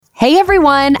Hey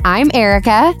everyone, I'm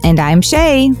Erica. And I'm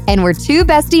Shay. And we're two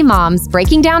bestie moms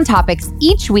breaking down topics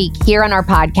each week here on our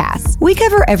podcast. We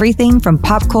cover everything from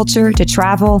pop culture to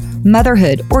travel,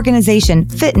 motherhood, organization,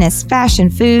 fitness, fashion,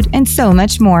 food, and so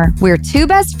much more. We're two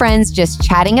best friends just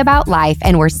chatting about life,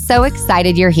 and we're so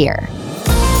excited you're here.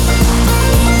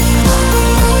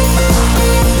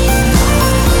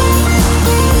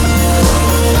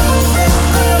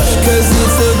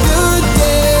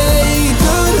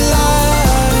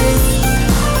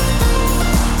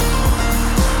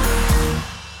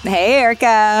 Hey,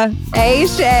 Erica. Hey,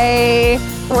 Shay.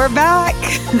 We're back.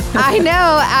 I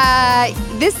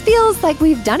know. This feels like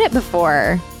we've done it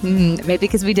before. Maybe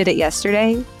because we did it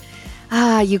yesterday.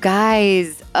 You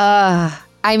guys.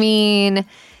 I mean,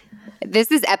 this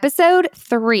is episode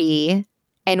 3,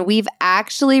 and we've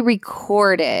actually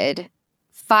recorded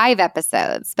 5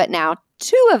 episodes, but now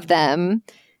 2 of them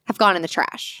have gone in the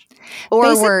trash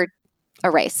or were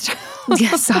erased.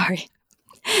 Yeah, sorry.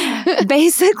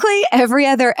 Basically, every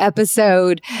other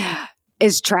episode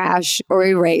is trash or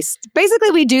erased.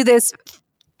 Basically, we do this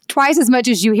twice as much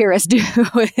as you hear us do.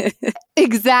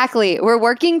 Exactly. We're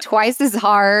working twice as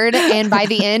hard. And by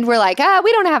the end, we're like,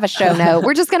 we don't have a show note.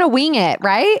 We're just going to wing it,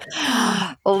 right?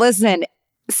 Listen,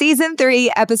 season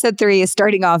 3, episode 3 is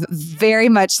starting off very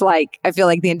much like, I feel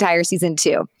like the entire season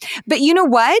 2. But you know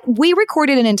what? We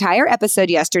recorded an entire episode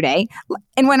yesterday.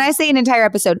 And when I say an entire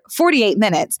episode, 48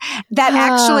 minutes, that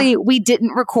actually we didn't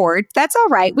record. That's all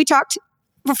right. We talked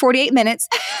for 48 minutes,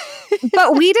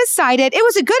 but we decided it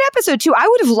was a good episode too. I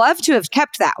would have loved to have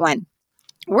kept that one.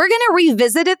 We're going to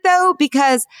revisit it though,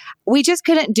 because we just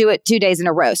couldn't do it 2 days in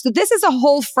a row. So this is a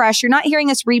whole fresh, you're not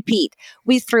hearing us repeat.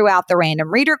 We threw out the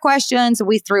random reader questions.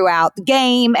 We threw out the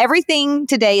game. Everything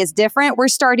today is different. We're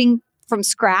starting from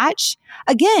scratch.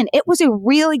 Again, it was a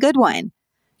really good one.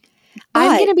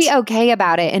 I'm going to be okay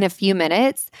about it in a few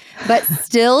minutes, but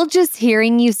still just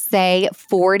hearing you say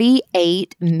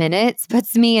 48 minutes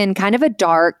puts me in kind of a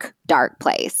dark, dark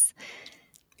place.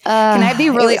 Can I be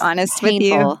really honest with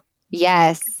you?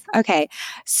 Yes. Okay.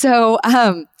 So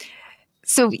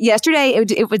yesterday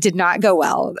it did not go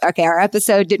well. Okay. Our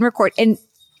episode didn't record, and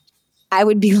I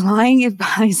would be lying if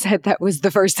I said that was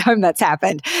the first time that's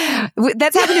happened.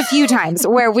 That's happened a few times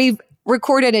where we've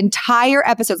recorded entire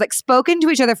episodes, like spoken to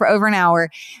each other for over an hour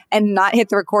and not hit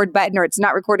the record button, or it's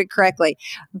not recorded correctly.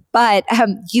 But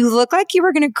you look like you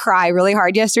were going to cry really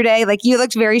hard yesterday. Like you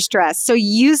looked very stressed. So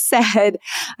you said,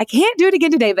 I can't do it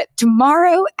again today, but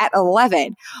tomorrow at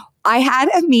 11. I had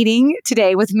a meeting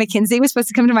today with Mackenzie. Was supposed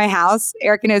to come to my house.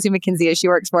 Erica knows who Mackenzie is. She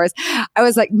works for us. I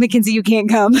was like, Mackenzie, you can't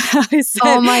come. I said,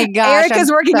 oh my gosh. Erica's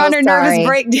working on her nervous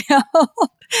breakdown.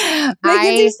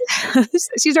 Mackenzie,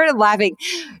 she started laughing.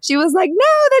 She was like,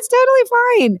 no, that's totally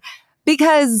fine.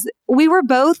 Because we were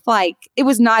both like, it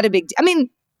was not a big deal. I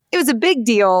mean, it was a big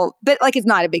deal, but like, it's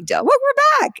not a big deal. Look,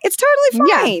 we're back. It's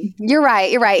totally fine. Yeah, you're right.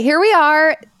 You're right. Here we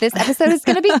are. This episode is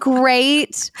going to be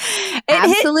great.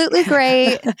 Absolutely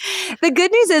great. The good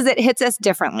news is it hits us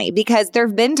differently, because there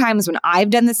have been times when I've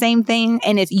done the same thing.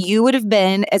 And if you would have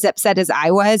been as upset as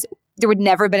I was, there would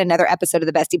never have been another episode of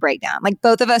the Bestie Breakdown. Like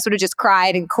both of us would have just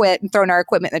cried and quit and thrown our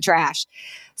equipment in the trash.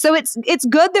 So it's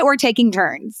good that we're taking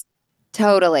turns.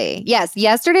 Totally. Yes.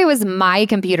 Yesterday was my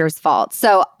computer's fault.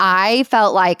 So I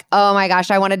felt like, oh my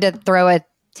gosh, I wanted to throw a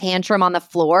tantrum on the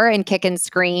floor and kick and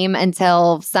scream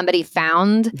until somebody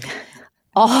found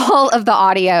all of the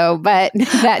audio, but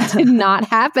that did not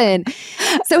happen.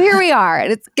 So here we are.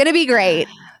 It's going to be great.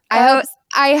 I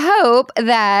hope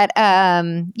that,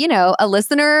 a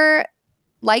listener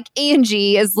like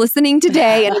Angie is listening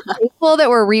today and is grateful that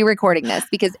we're re-recording this,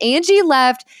 because Angie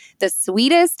left the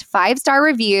sweetest 5-star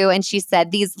review, and she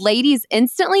said, these ladies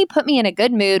instantly put me in a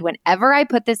good mood whenever I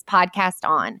put this podcast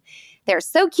on. They're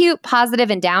so cute,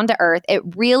 positive, and down to earth. It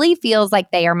really feels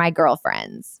like they are my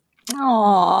girlfriends.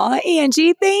 Aw,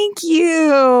 Angie, thank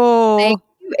you. Thank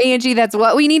you, Angie. That's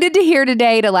what we needed to hear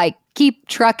today to like keep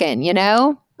trucking, you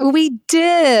know? We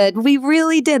did. We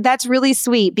really did. That's really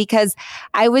sweet, because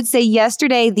I would say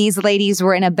yesterday these ladies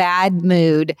were in a bad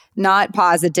mood, not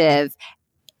positive.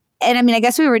 And I mean, I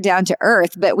guess we were down to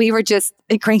earth, but we were just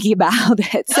cranky about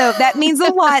it. So that means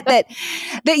a lot that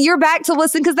you're back to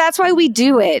listen, because that's why we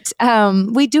do it.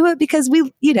 We do it because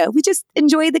we just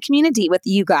enjoy the community with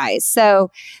you guys. So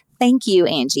thank you,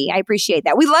 Angie. I appreciate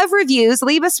that. We love reviews.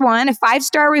 Leave us one, a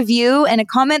 5-star review and a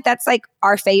comment. That's like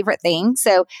our favorite thing.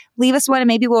 So leave us one and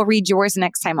maybe we'll read yours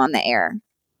next time on the air.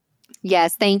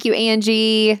 Yes. Thank you,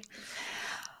 Angie.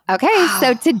 Okay.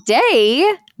 So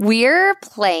today we're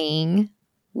playing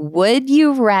Would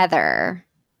You Rather?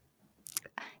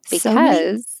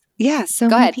 Because so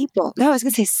many people. No, I was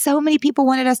going to say so many people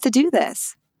wanted us to do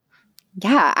this.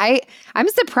 Yeah, I'm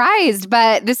surprised,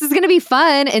 but this is going to be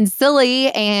fun and silly,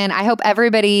 and I hope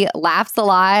everybody laughs a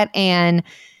lot. And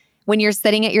when you're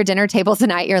sitting at your dinner table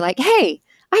tonight, you're like, hey,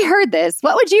 I heard this.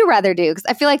 What would you rather do? Because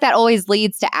I feel like that always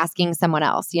leads to asking someone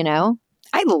else, you know?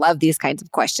 I love these kinds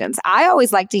of questions. I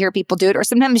always like to hear people do it. Or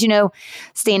sometimes,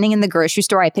 standing in the grocery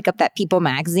store, I pick up that People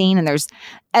magazine and there's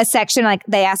a section like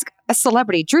they ask a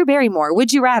celebrity, Drew Barrymore,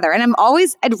 would you rather? And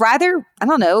I'd rather, I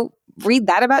don't know, read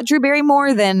that about Drew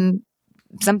Barrymore than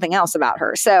something else about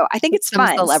her. So I think it's Some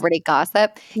fun. celebrity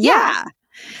gossip. Yeah.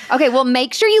 Okay, well,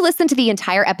 make sure you listen to the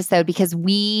entire episode because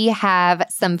we have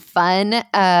some fun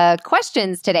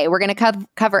questions today. We're going to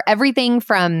cover everything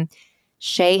from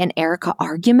Shay and Erica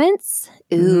arguments,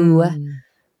 to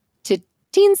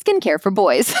teen skincare for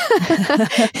boys.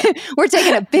 We're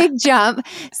taking a big jump.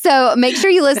 So make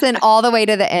sure you listen all the way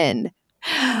to the end.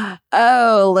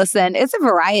 Oh, listen, it's a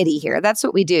variety here. That's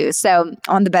what we do. So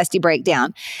on the Bestie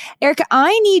Breakdown, Erica,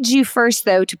 I need you first,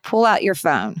 though, to pull out your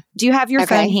phone. Do you have your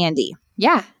phone handy?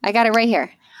 Yeah, I got it right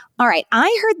here. All right.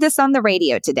 I heard this on the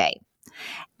radio today,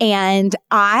 and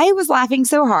I was laughing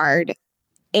so hard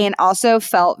and also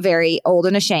felt very old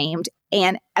and ashamed.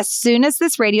 And as soon as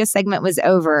this radio segment was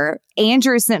over,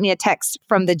 Andrew sent me a text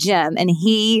from the gym, and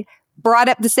he brought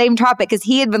up the same topic because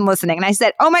he had been listening. And I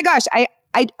said, oh my gosh,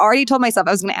 I'd already told myself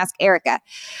I was going to ask Erica.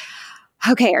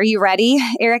 Okay, are you ready,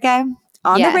 Erica?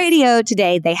 On the radio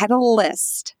today, they had a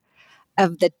list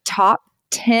of the top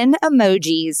 10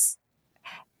 emojis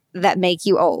that make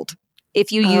you old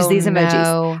if you use these emojis.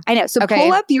 No. I know. So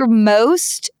pull up your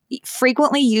most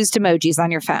frequently used emojis on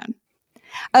your phone.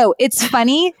 Oh, it's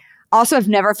funny. Also, I've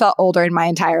never felt older in my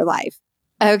entire life.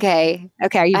 Okay.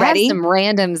 Okay, are you ready? I have some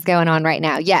randoms going on right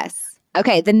now. Yes.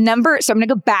 Okay, the number, so I'm going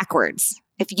to go backwards.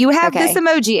 If you have this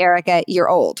emoji, Erica, you're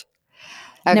old.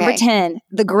 Okay. Number 10,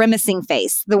 the grimacing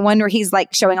face. The one where he's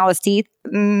like showing all his teeth.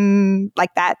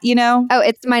 Like that, Oh,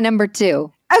 it's my number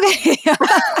 2. Okay.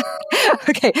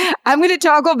 Okay. I'm going to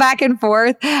toggle back and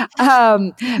forth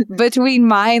between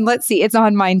mine. Let's see. It's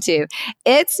on mine too.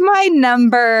 It's my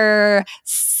number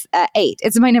 8.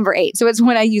 It's my number 8. So it's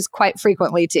one I use quite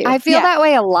frequently too. I feel that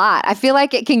way a lot. I feel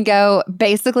like it can go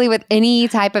basically with any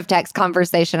type of text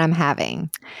conversation I'm having.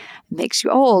 Makes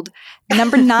you old.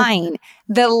 Number 9,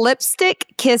 the lipstick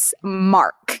kiss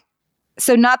mark.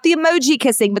 So not the emoji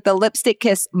kissing, but the lipstick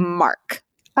kiss mark.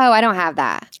 Oh, I don't have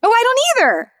that. Oh, I don't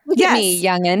either. Look at me,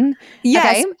 youngin'.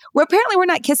 Yes. Okay. Well, apparently we're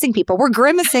not kissing people. We're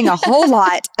grimacing a whole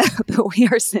lot, but we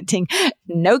are sending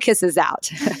no kisses out.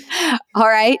 All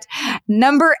right.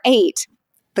 Number 8,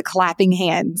 the clapping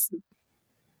hands.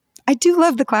 I do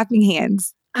love the clapping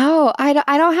hands. Oh, I don't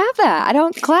have that. I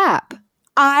don't clap.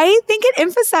 I think it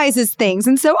emphasizes things.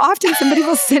 And so often somebody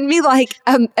will send me like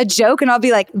a joke and I'll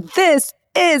be like, this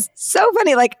is so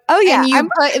funny. Like, oh yeah. And you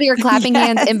put your clapping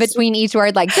hands in between each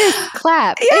word like this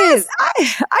clap. Yes.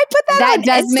 I put that on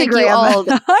does Instagram. make you old.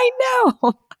 I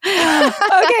know.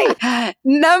 Okay.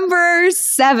 Number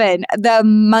 7, the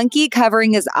monkey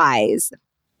covering his eyes.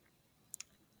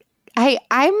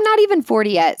 I'm not even 40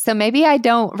 yet, so maybe I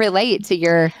don't relate to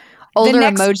your older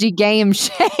emoji game,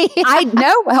 Shay. I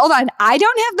know. Hold on. I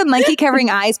don't have the monkey covering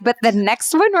eyes, but the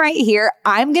next one right here,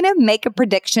 I'm going to make a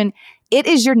prediction. It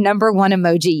is your number 1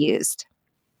 emoji used.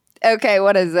 Okay,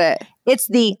 what is it? It's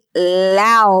the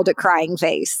loud crying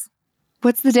face.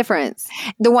 What's the difference?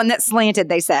 The one that's slanted,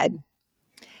 they said.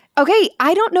 Okay,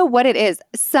 I don't know what it is.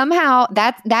 Somehow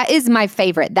that is my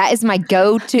favorite. That is my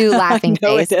go-to laughing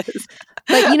face. It is.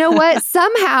 But you know what?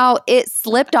 Somehow it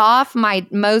slipped off my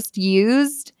most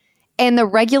used and the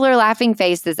regular laughing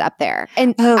face is up there.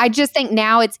 And I just think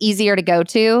now it's easier to go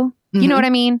to. You know what I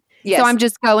mean? Yes. So I'm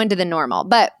just going to the normal.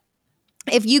 But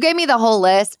if you gave me the whole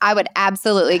list, I would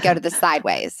absolutely go to the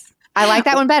sideways. I like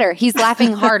that one better. He's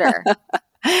laughing harder.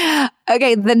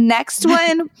 Okay, the next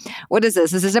one, what is this?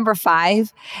 This is number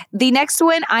 5. The next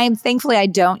one, thankfully I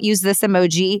don't use this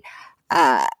emoji,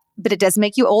 but it does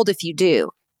make you old if you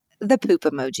do. The poop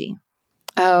emoji.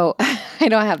 Oh, I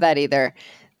don't have that either.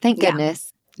 Thank goodness.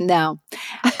 No.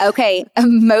 Okay,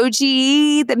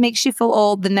 emoji that makes you feel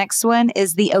old. The next one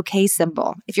is the okay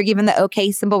symbol. If you're given the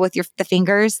okay symbol with the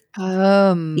fingers.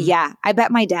 Yeah, I bet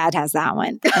my dad has that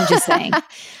one. I'm just saying.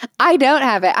 I don't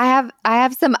have it. I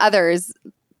have some others.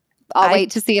 I'll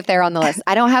wait to see if they're on the list.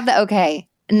 I don't have the okay.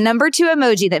 Number 2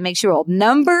 emoji that makes you old.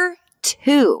 Number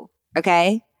 2,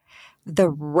 okay? The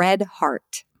red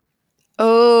heart.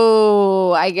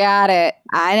 Oh, I got it.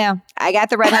 I know. I got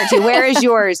the red heart too. Where is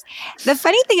yours? The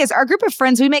funny thing is our group of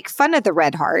friends, we make fun of the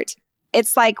red heart.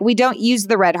 It's like we don't use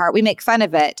the red heart. We make fun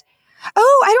of it.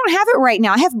 Oh, I don't have it right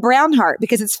now. I have brown heart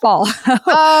because it's fall.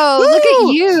 Oh, look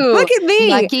at you. Look at me.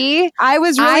 Lucky. I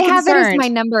was really have it as concerned. my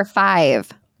number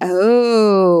 5.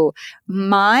 Oh,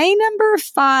 my number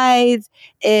 5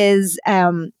 is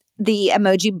the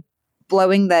emoji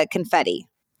blowing the confetti.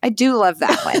 I do love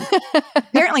that one.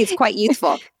 Apparently, it's quite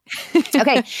youthful.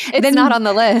 Okay. It's not on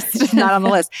the list. It's not on the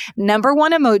list. Number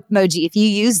 1 emoji, if you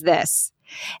use this,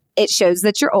 it shows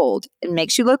that you're old. It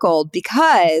makes you look old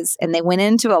because, and they went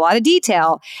into a lot of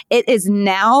detail, it is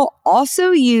now also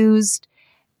used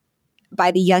by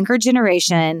the younger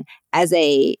generation as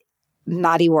a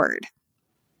naughty word.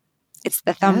 It's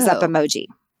the thumbs up emoji.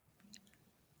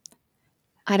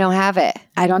 I don't have it.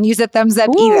 I don't use a thumbs up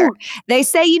either. They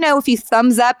say, if you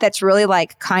thumbs up, that's really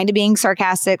like kind of being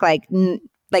sarcastic, like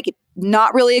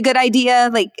not really a good idea.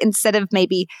 Like instead of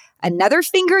maybe another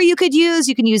finger you can use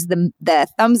the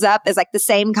thumbs up as like the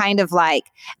same kind of like,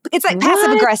 it's like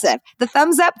passive aggressive. The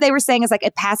thumbs up they were saying is like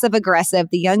a passive aggressive.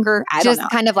 The younger, I don't know.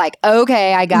 Just kind of like,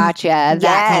 okay, I gotcha.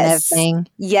 That kind of thing.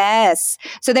 Yes.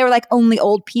 So they were like, only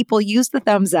old people use the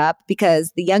thumbs up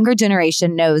because the younger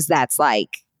generation knows that's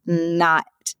like not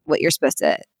what you're supposed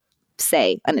to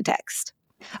say on a text.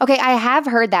 Okay, I have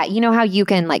heard that. You know how you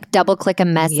can like double click a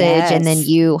message and then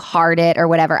you heart it or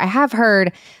whatever. I have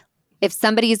heard if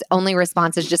somebody's only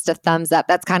response is just a thumbs up,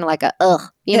 that's kind of like a ugh,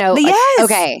 Yes.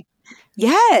 Okay.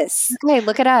 Yes. Okay,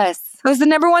 look at us. It was the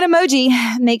number 1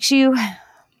 emoji. Makes you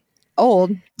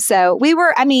old. So well,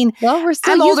 we're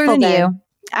still I'm older than then. you.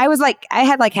 I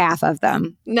had like half of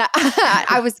them. No,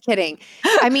 I was kidding.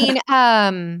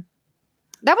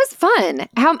 That was fun.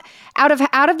 How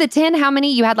out of the 10, how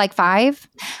many you had? Like 5?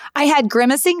 I had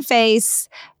grimacing face,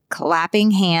 clapping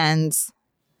hands.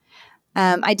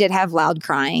 I did have loud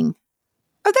crying.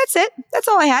 Oh, that's it. That's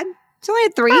all I had. So I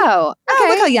had 3. Oh, okay.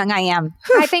 Look how young I am.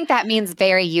 I think that means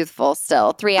very youthful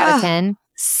still. 3 out of 10.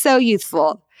 So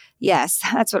youthful. Yes,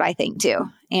 that's what I think too.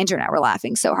 Andrew and I were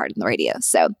laughing so hard on the radio.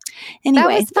 So anyway.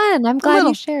 That was fun. I'm glad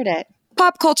you shared it.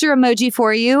 Pop culture emoji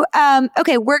for you.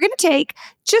 Okay, we're going to take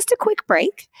just a quick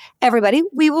break. Everybody,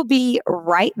 we will be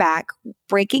right back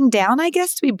breaking down, I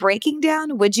guess, to be breaking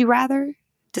down. Would you rather?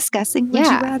 Discussing would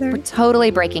you rather? We're totally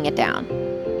breaking it down.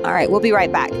 All right, we'll be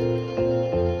right back.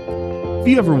 Have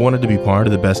you ever wanted to be part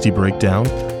of the Bestie Breakdown?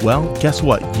 Well, guess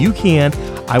what? You can.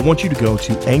 I want you to go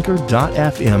to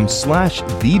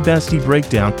anchor.fm/The Bestie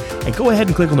Breakdown and go ahead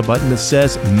and click on the button that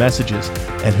says messages.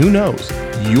 And who knows,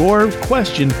 your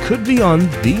question could be on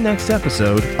the next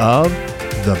episode of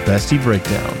The Bestie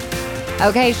Breakdown.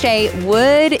 Okay, Shay,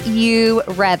 would you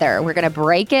rather? We're going to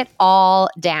break it all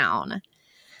down.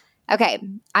 Okay,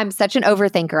 I'm such an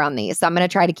overthinker on these, so I'm going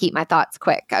to try to keep my thoughts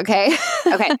quick, okay?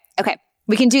 Okay.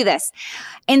 We can do this.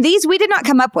 And these we did not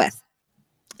come up with.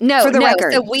 No, for the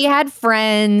record. So we had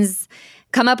friends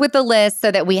come up with the list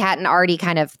so that we hadn't already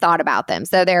kind of thought about them.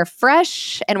 So they're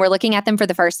fresh and we're looking at them for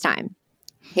the first time.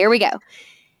 Here we go.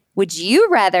 Would you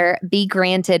rather be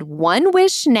granted 1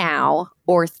 wish now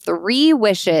or 3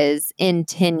 wishes in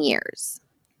 10 years?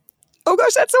 Oh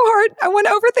gosh, that's so hard. I want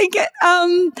to overthink it.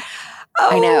 I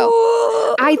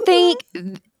know. I think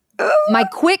my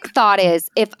quick thought is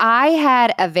if I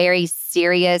had a very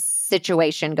serious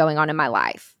situation going on in my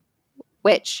life,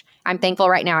 which I'm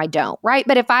thankful right now I don't, right?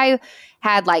 But if I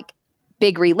had like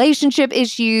big relationship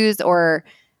issues or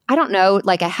I don't know,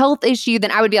 like a health issue, then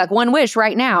I would be like 1 wish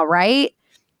right now, right?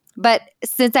 But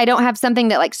since I don't have something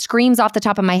that like screams off the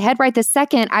top of my head right this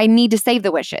second, I need to save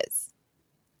the wishes.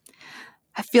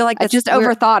 I feel like I just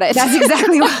overthought it. That's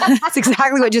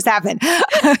exactly what just happened.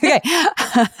 Okay.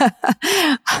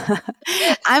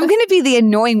 I'm going to be the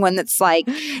annoying one that's like,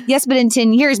 yes, but in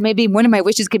 10 years, maybe one of my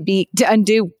wishes could be to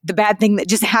undo the bad thing that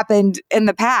just happened in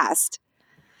the past.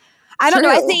 I don't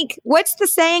know. I think, what's the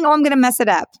saying? Oh, I'm going to mess it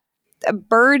up. A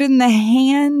bird in the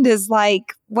hand is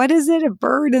like, what is it? A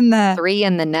bird in the... 3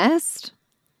 in the nest?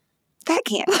 That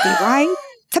can't be right.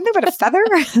 Something about a feather?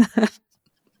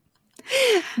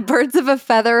 Birds of a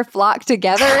feather flock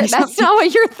together? That's not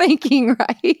what you're thinking,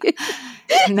 right?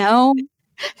 No.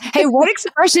 Hey, what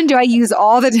expression do I use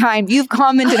all the time? You've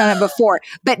commented on it before.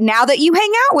 But now that you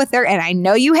hang out with her, and I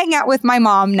know you hang out with my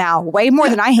mom now way more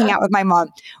than I hang out with my mom,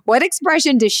 what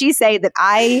expression does she say that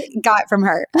I got from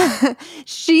her?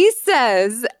 She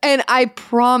says, and I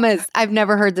promise I've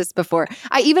never heard this before.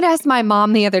 I even asked my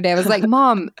mom the other day. I was like,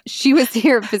 Mom, she was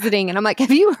here visiting. And I'm like,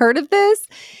 have you heard of this?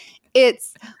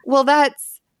 It's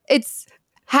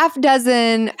half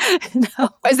dozen. No.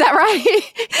 Is that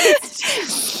right?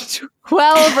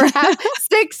 12 or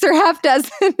 6 or half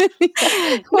dozen.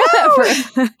 Whatever.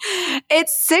 No.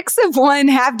 It's 6 of one,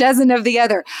 half dozen of the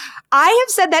other. I have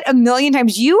said that a million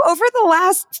times. You, over the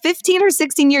last 15 or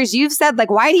 16 years, you've said,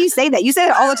 like, why do you say that? You say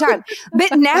it all the time.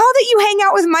 But now that you hang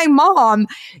out with my mom,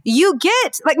 you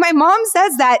get, like, my mom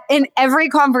says that in every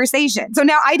conversation. So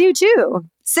now I do too.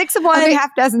 6 of one,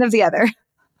 half dozen of the other.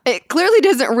 It clearly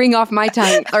doesn't ring off my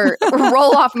tongue or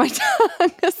roll off my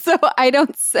tongue, so I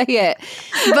don't say it.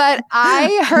 But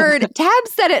I heard Tab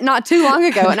said it not too long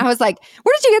ago, and I was like,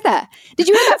 where did you get that? Did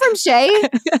you hear that from Shay?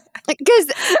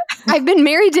 Because I've been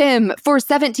married to him for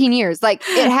 17 years. Like,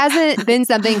 it hasn't been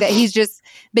something that he's just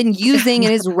been using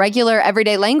in his regular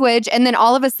everyday language. And then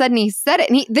all of a sudden he said it.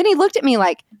 And then he looked at me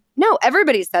like, no,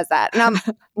 everybody says that. And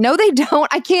I'm, no, they don't.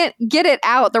 I can't get it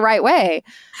out the right way.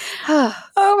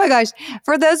 Oh my gosh.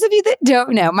 For those of you that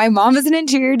don't know, my mom is an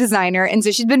interior designer. And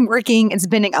so she's been working and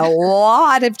spending a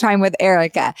lot of time with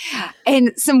Erica.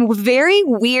 And some very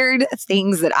weird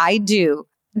things that I do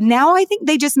now, I think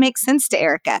they just make sense to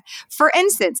Erica. For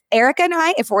instance, Erica and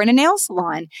I, if we're in a nail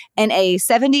salon and a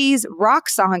 70s rock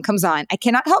song comes on, I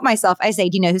cannot help myself. I say,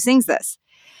 do you know who sings this?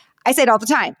 I say it all the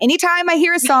time. Anytime I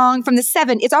hear a song from the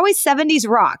 70s, it's always 70s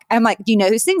rock. I'm like, do you know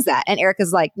who sings that? And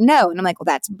Erica's like, no. And I'm like, well,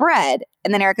 that's Bread.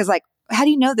 And then Erica's like, how do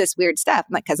you know this weird stuff?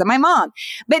 I'm like, because of my mom.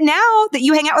 But now that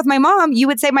you hang out with my mom, you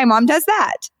would say my mom does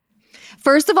that.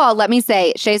 First of all, let me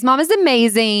say, Shay's mom is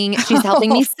amazing. She's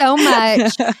helping me so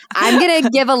much. I'm going to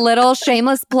give a little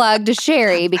shameless plug to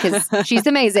Sherry because she's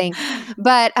amazing.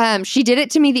 But she did it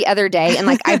to me the other day. And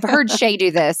like, I've heard Shay do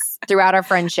this throughout our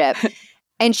friendship.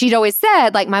 And she'd always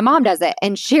said, like, my mom does it.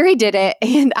 And Sherry did it.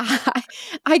 And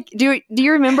I do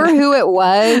you remember who it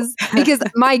was? Because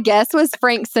my guess was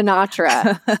Frank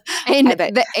Sinatra. And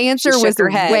the answer was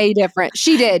way different.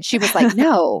 She did. She was like,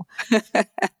 no,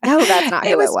 that's not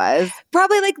who it was.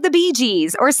 Probably like the Bee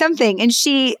Gees or something. And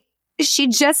she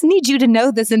just needs you to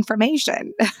know this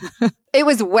information. It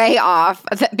was way off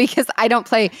because I didn't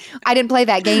play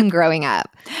that game growing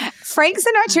up. Frank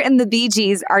Sinatra and the Bee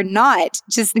Gees are not,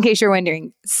 just in case you're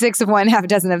wondering, 6 of one, half a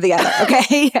dozen of the other.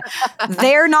 Okay.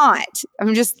 They're not.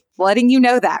 I'm just letting you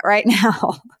know that right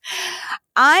now.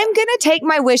 I'm going to take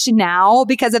my wish now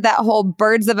because of that whole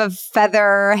birds of a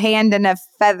feather, hand in a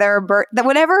feather, bird,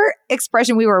 whatever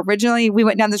expression we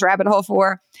went down this rabbit hole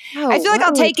for. I feel like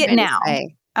I'll take it now.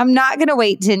 I'm not going to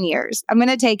wait 10 years. I'm going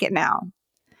to take it now.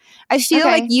 I feel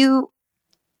like you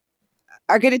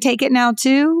are going to take it now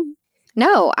too.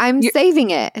 No, I'm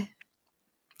saving it.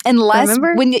 Unless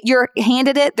when you're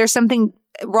handed it, there's something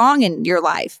wrong in your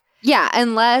life. Yeah,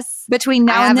 unless between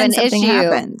now and then something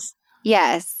happens.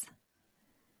 Yes.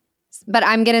 But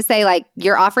I'm going to say, like,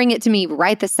 you're offering it to me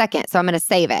right this second, so I'm going to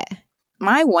save it.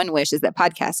 My one wish is that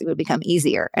podcasting would become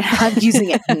easier. And I'm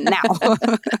using it now.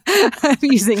 I'm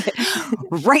using it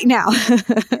right now.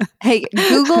 Hey,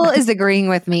 Google is agreeing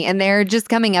with me, and they're just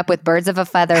coming up with birds of a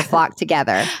feather flock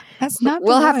together. That's not.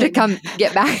 We'll have to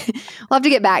get back. We'll have to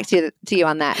get back to you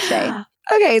on that, Shay.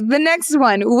 Okay, the next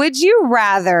one. Would you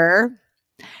rather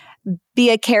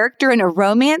be a character in a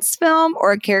romance film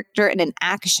or a character in an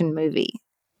action movie?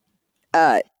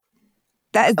 That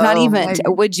is not even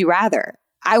a would you rather.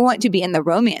 I want to be in the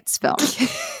romance film.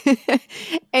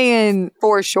 And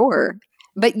for sure.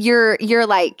 But you're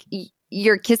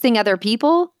kissing other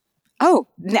people? Oh,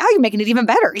 now you're making it even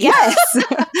better. Yes.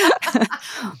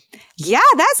 Yeah,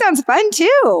 that sounds fun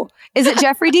too. Is it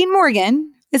Jeffrey Dean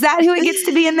Morgan? Is that who it gets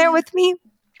to be in there with me?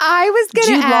 I was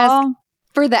going to ask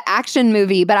for the action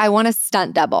movie, but I want a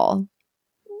stunt double.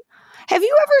 Have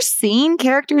you ever seen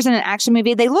characters in an action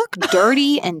movie? They look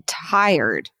dirty and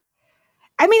tired.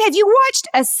 I mean, have you watched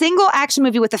a single action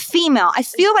movie with a female? I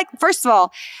feel like, first of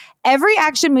all, every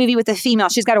action movie with a female,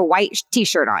 she's got a white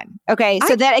t-shirt on. Okay,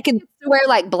 so that it can wear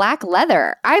like black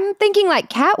leather. I'm thinking like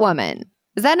Catwoman.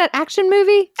 Is that an action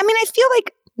movie? I mean, I feel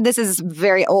like this is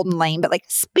very old and lame, but like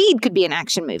Speed could be an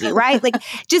action movie, right? Like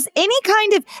just any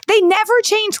kind of, they never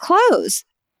change clothes.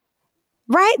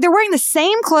 Right? They're wearing the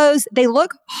same clothes. They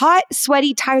look hot,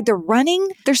 sweaty, tired. They're running.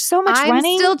 There's so much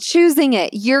running. I'm still choosing it.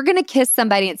 You're going to kiss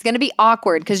somebody. It's going to be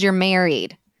awkward because you're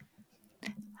married.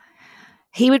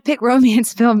 He would pick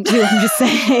romance film too, I'm just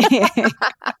saying.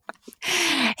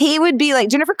 He would be like,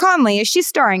 Jennifer Connelly, is she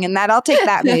starring in that? I'll take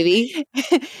that movie.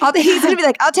 He's going to be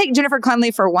like, I'll take Jennifer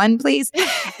Connelly for one, please.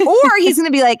 Or he's going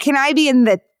to be like, can I be in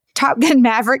the Top Gun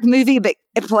Maverick movie, but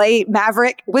play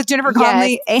Maverick with Jennifer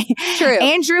Connelly? Yes, true.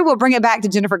 Andrew will bring it back to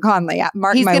Jennifer Connelly.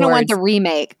 He's going to want the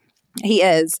remake. He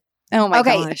is. Oh my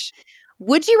gosh.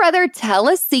 Would you rather tell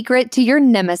a secret to your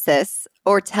nemesis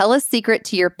or tell a secret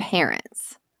to your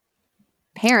parents?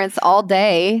 Parents all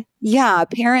day. Yeah,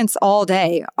 parents all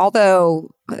day.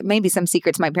 Although maybe some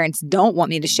secrets my parents don't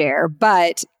want me to share,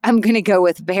 but I'm going to go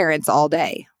with parents all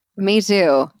day. Me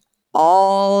too.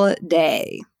 All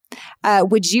day.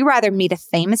 Would you rather meet a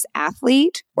famous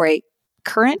athlete or a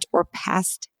current or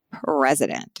past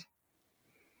president?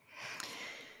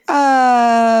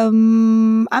 I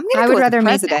would rather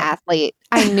meet the athlete.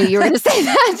 I knew you were going to say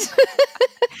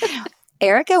that.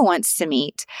 Erica wants to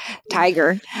meet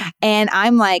Tiger. And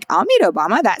I'm like, I'll meet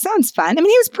Obama. That sounds fun. I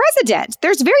mean, he was president.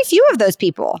 There's very few of those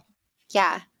people.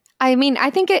 Yeah. I mean,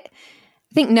 I think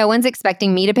no one's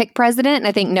expecting me to pick president. And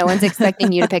I think no one's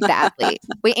expecting you to pick the athlete.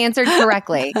 We answered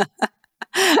correctly.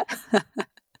 Okay.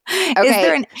 Is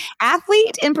there an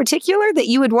athlete in particular that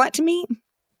you would want to meet?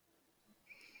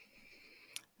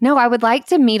 No, I would like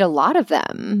to meet a lot of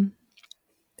them.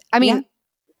 I mean,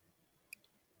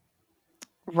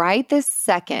 right this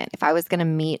second, if I was going to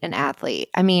meet an athlete,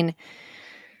 my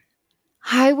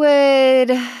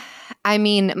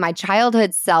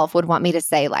childhood self would want me to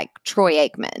say like Troy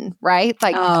Aikman, right?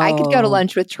 Like I could go to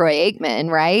lunch with Troy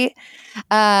Aikman, right?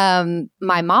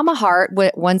 My mama heart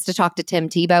wants to talk to Tim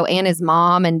Tebow and his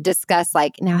mom and discuss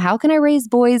like, now how can I raise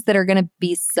boys that are going to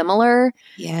be similar?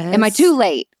 Yes. Am I too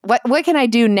late? What can I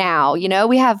do now? You know,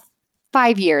 we have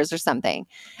 5 years or something.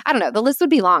 I don't know. The list would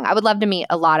be long. I would love to meet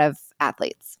a lot of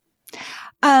athletes.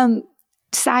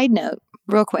 Side note,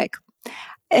 real quick.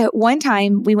 One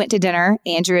time we went to dinner,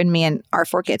 Andrew and me and our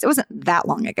 4 kids. It wasn't that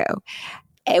long ago.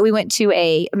 We went to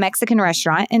a Mexican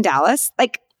restaurant in Dallas,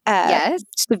 yes,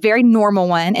 just a very normal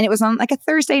one. And it was on like a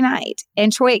Thursday night.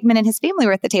 And Troy Aikman and his family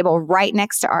were at the table right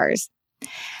next to ours.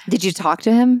 Did you talk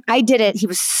to him? I didn't. He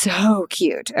was so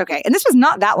cute. Okay. And this was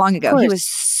not that long ago. He was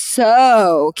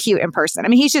so cute in person. I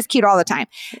mean, he's just cute all the time.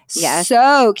 Yes.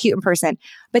 So cute in person.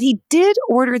 But he did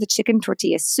order the chicken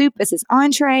tortilla soup as his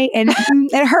entree. And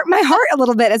it hurt my heart a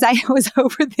little bit as I was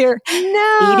over there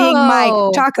eating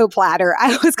my taco platter.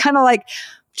 I was kind of like,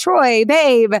 Troy,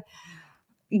 babe,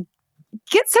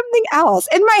 get something else.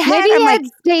 In my head, Maybe I'm he like,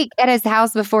 had steak at his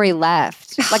house before he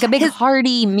left. Like a big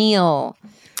hearty meal.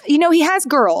 You know, he has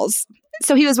girls.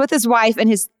 So he was with his wife and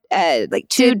his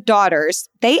 2 daughters.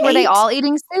 Were they all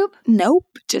eating soup? Nope,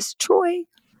 just Troy.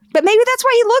 But maybe that's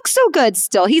why he looks so good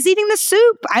still. He's eating the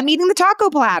soup. I'm eating the taco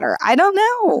platter. I don't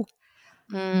know.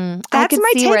 I could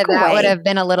my see takeaway. Where that would have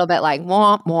been a little bit like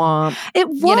womp womp. It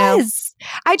was. You know?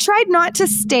 I tried not to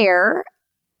stare.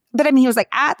 But I mean, he was like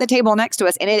at the table next to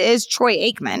us, and it is Troy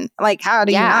Aikman. Like, how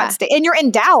do you not stay? And you're in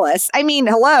Dallas. I mean,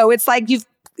 hello. It's like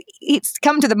it's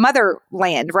come to the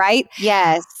motherland, right?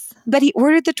 Yes. But he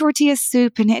ordered the tortilla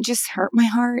soup, and it just hurt my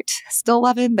heart. I still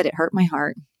love him, but it hurt my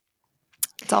heart.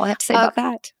 That's all I have to say about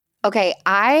that. Okay,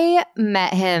 I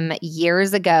met him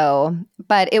years ago,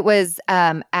 but it was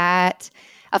at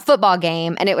a football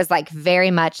game, and it was like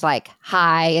very much like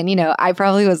hi, and I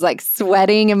probably was like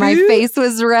sweating and my face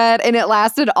was red, and it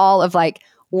lasted all of like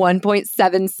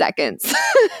 1.7 seconds.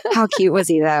 How cute was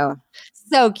he though?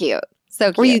 So cute. So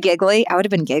cute. Were you giggly? I would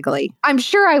have been giggly. I'm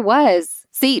sure I was.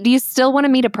 See, do you still want to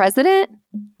meet a president?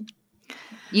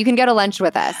 You can go to lunch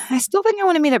with us. I still think I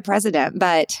want to meet a president,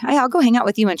 but I'll go hang out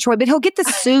with you and Troy. But he'll get the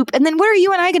soup. And then what are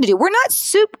you and I going to do? We're not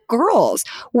soup girls.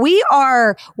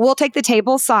 We'll take the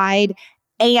table side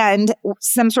and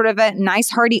some sort of a nice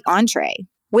hearty entree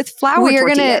with flour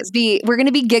tortillas. We're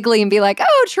gonna be giggly and be like,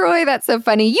 "Oh, Troy, that's so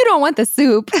funny. You don't want the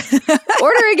soup.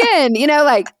 Order again." You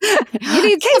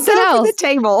need something else. The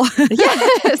table.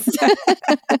 Yes.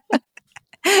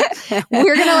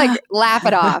 We're gonna like laugh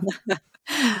it off.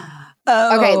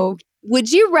 Okay.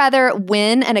 Would you rather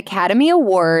win an Academy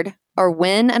Award or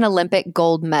win an Olympic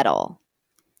gold medal?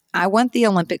 I want the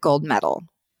Olympic gold medal.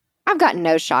 I've got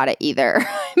no shot at either.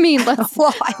 I mean, like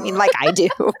I do.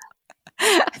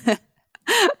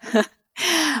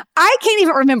 I can't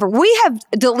even remember. We have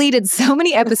deleted so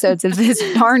many episodes of this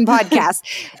darn podcast.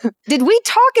 Did we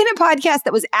talk in a podcast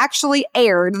that was actually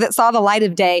aired that saw the light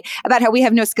of day about how we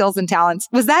have no skills and talents?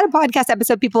 Was that a podcast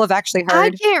episode people have actually heard? I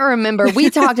can't remember. We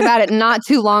talked about it not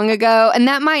too long ago, and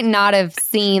that might not have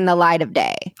seen the light of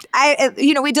day.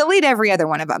 We delete every other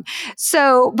one of them.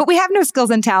 So, but we have no skills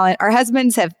and talent. Our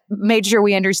husbands have made sure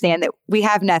we understand that we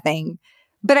have nothing.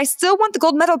 But I still want the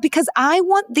gold medal because I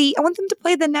want them to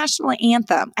play the national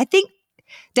anthem. I think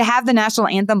to have the national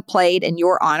anthem played in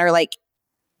your honor, like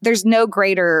there's no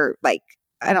greater, like,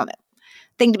 I don't know,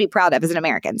 thing to be proud of as an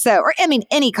American. So,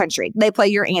 any country, they play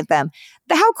your anthem.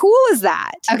 How cool is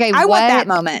that? Okay. I want that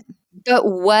moment. But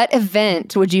what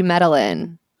event would you medal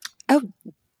in? Oh,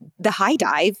 the high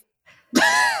dive.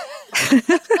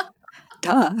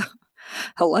 Duh.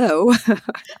 Hello.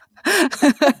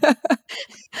 I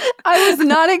was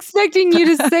not expecting you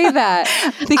to say that.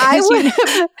 Because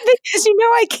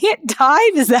I can't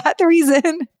dive. Is that the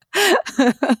reason?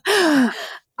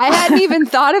 I hadn't even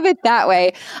thought of it that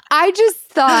way. I just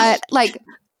thought, like,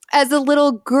 as a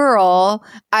little girl,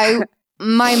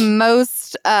 my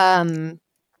most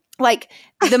like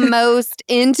the most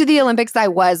into the Olympics I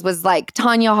was like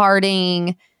Tanya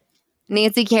Harding,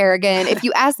 Nancy Kerrigan. If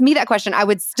you asked me that question, I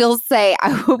would still say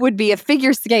I would be a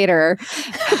figure skater.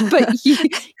 But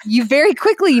you very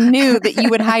quickly knew that you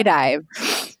would high dive.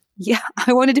 Yeah,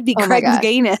 I wanted to be Craig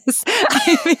Gaines.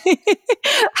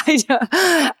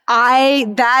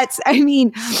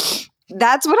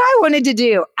 That's what I wanted to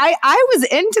do. I was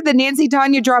into the Nancy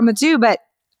Tanya drama too, but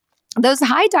those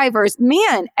high divers,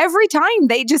 man, every time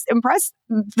they just impress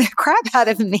the crap out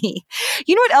of me.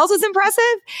 You know what else is impressive?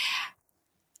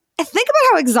 Think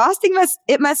about how exhausting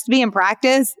it must be in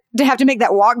practice to have to make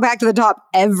that walk back to the top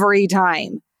every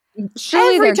time.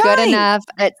 Surely they're good enough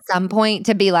at some point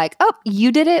to be like, oh,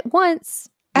 you did it once.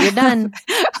 You're done.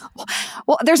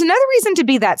 Well, there's another reason to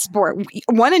be that sport.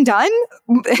 One and done?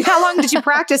 How long did you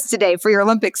practice today for your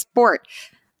Olympic sport?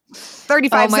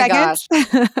 35 seconds?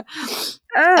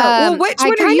 Well, which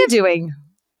one are you doing?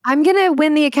 I'm going to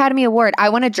win the Academy Award. I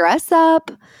want to dress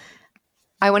up.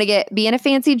 I want to be in a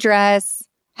fancy dress.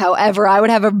 However, I would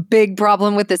have a big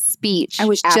problem with the speech. I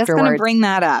was just going to bring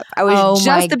that up. I was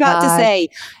just about to say,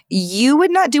 you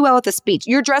would not do well with the speech.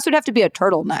 Your dress would have to be a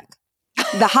turtleneck.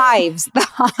 The hives.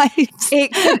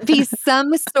 It could be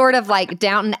some sort of like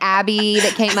Downton Abbey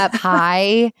that came up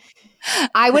high.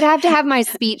 I would have to have my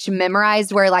speech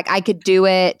memorized where like I could do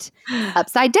it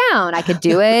upside down. I could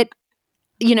do it,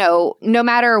 no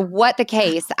matter what the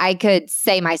case, I could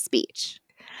say my speach.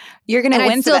 You're going to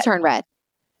win. I'd still turn red.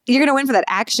 You're going to win for that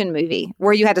action movie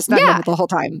where you had to stunt them the whole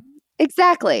time.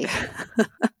 Exactly.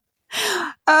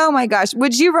 Oh my gosh.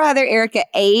 Would you rather, Erica,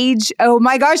 age? Oh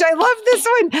my gosh. I love this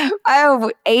one.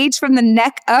 Oh, age from the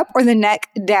neck up or the neck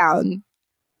down?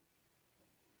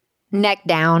 Neck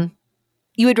down.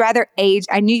 You would rather age.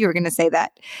 I knew you were going to say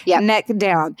that. Yeah. Neck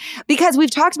down. Because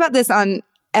we've talked about this on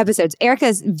episodes. Erica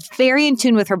is very in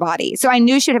tune with her body. So I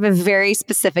knew she'd have a very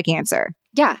specific answer.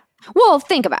 Yeah. Well,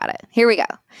 think about it. Here we go.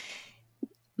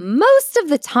 Most of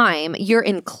the time you're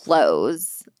in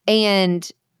clothes and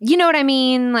you know what I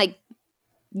mean? Like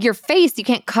your face, you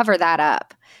can't cover that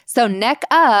up. So neck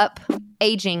up,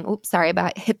 aging. Oops, sorry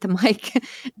about hit the mic.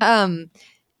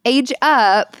 Age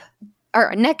up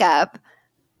or neck up.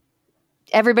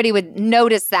 Everybody would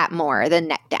notice that more than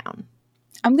neck down.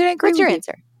 I'm going to agree. What's your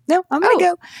answer? No, I'm going to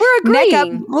go. We're agreeing. Neck up.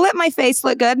 We'll let my face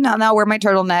look good. And I'll wear my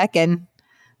turtleneck and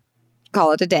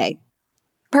call it a day.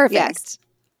 Perfect. Yes.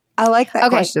 I like that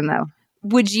question, though.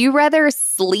 Would you rather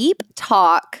sleep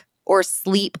talk or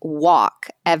sleep walk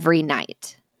every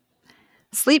night?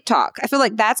 Sleep talk. I feel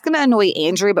like that's going to annoy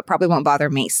Andrew, but probably won't bother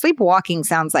me. Sleep walking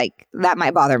sounds like that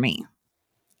might bother me.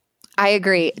 I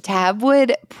agree. Tab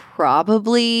would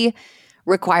probably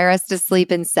require us to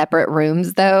sleep in separate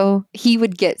rooms, though. He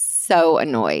would get so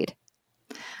annoyed.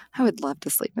 I would love to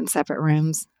sleep in separate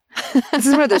rooms. This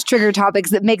is one of those trigger topics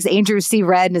that makes Andrew see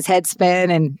red and his head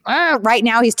spin. And right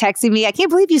now he's texting me, I can't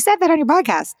believe you said that on your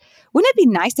podcast. Wouldn't it be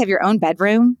nice to have your own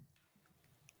bedroom?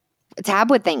 Tab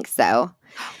would think so.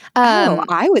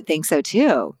 I would think so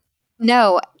too.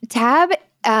 No, Tab,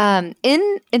 in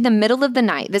the middle of the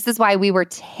night, this is why we were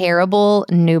terrible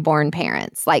newborn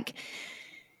parents. Like,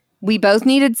 we both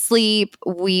needed sleep.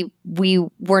 We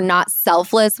were not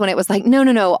selfless when it was like,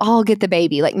 no, I'll get the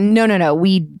baby. Like, no.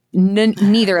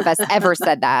 Neither of us ever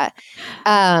said that.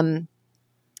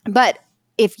 But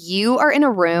if you are in a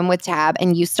room with Tab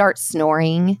and you start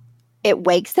snoring, it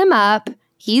wakes him up.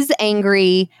 He's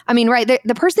angry. I mean, right,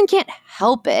 the person can't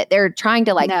help it. They're trying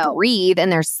to breathe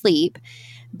in their sleep.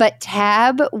 But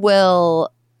Tab will,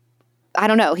 I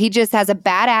don't know, he just has a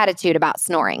bad attitude about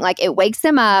snoring. Like it wakes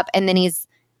him up and then he's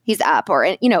up or,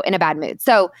 in a bad mood.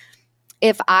 So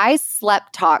if I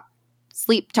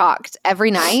sleep talked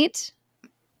every night,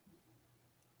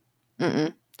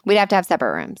 we'd have to have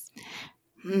separate rooms.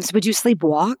 So would you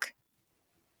sleepwalk?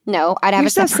 No, I'd have a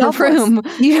separate room.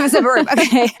 You have a separate room.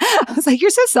 Okay. I was like, you're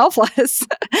so selfless.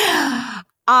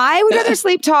 I would rather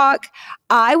sleep talk.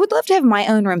 I would love to have my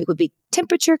own room. It would be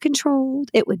temperature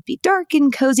controlled. It would be dark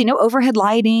and cozy, no overhead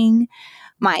lighting.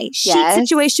 My sheet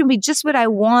situation would be just what I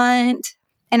want.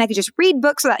 And I could just read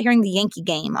books without hearing the Yankee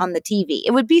game on the TV.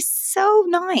 It would be so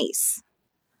nice.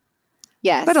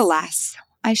 Yes. But alas,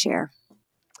 I share.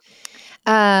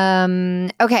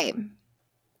 Okay.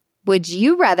 Would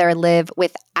you rather live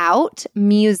without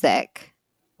music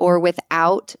or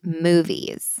without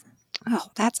movies? Oh,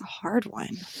 that's a hard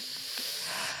one.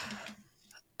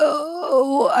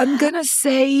 I'm going to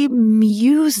say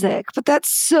music, but that's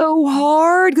so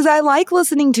hard because I like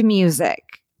listening to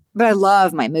music, but I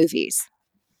love my movies.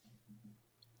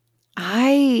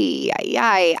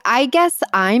 I guess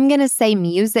I'm going to say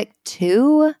music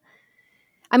too.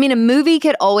 I mean, a movie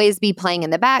could always be playing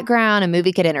in the background. A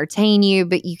movie could entertain you,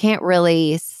 but you can't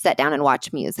really sit down and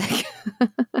watch music.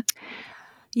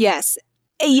 Yes,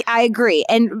 I agree.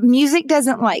 And music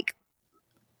doesn't like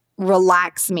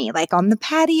relax me like on the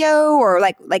patio or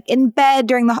like in bed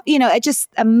during the, it just,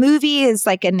 a movie is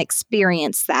like an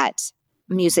experience that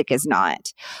music is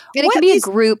not. And it can be a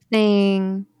group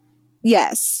thing.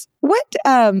 Yes. What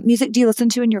music do you listen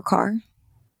to in your car?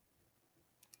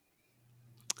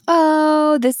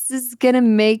 Oh, this is going to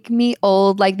make me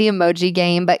old like the Emoji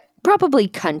Game, but probably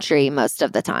country most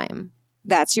of the time.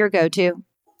 That's your go-to?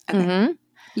 Okay. Mm-hmm.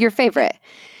 Your favorite.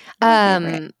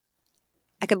 Favorite.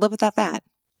 I could live without that.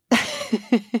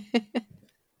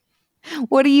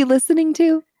 What are you listening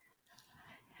to?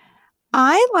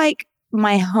 I like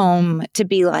my home to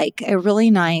be like a really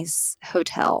nice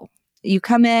hotel. You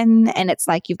come in and it's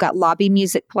like you've got lobby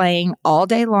music playing all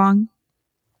day long.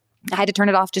 I had to turn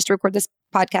it off just to record this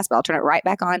podcast, but I'll turn it right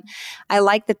back on. I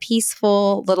like the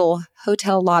peaceful little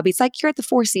hotel lobby. It's like you're at the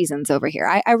Four Seasons over here.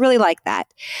 I really like that.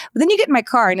 But then you get in my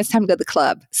car and it's time to go to the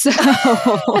club. So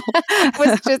I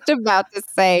was just about to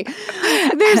say,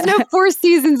 there's no Four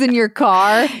Seasons in your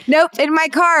car. Nope. In my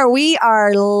car, we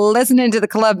are listening to the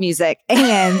club music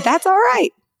and that's all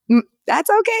right. That's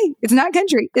okay. It's not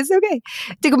country. It's okay.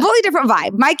 It's a completely different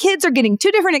vibe. My kids are getting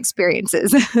two different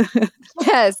experiences.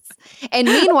 Yes. And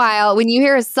meanwhile, when you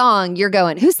hear a song, you're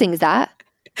going, who sings that?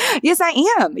 Yes, I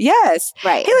am. Yes.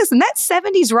 Right. Hey, listen, that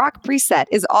 70s rock preset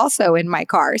is also in my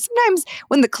car. Sometimes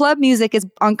when the club music is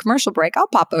on commercial break, I'll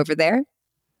pop over there.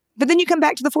 But then you come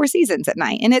back to the Four Seasons at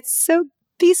night and it's so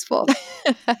peaceful.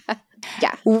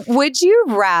 Yeah. Would you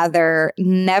rather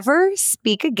never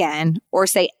speak again or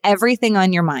say everything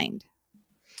on your mind?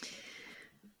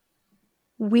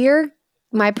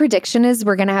 My prediction is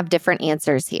we're going to have different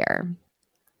answers here.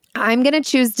 I'm going to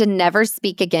choose to never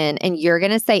speak again, and you're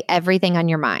going to say everything on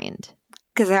your mind.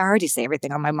 Because I already say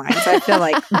everything on my mind, so I feel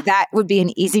like that would be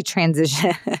an easy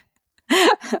transition.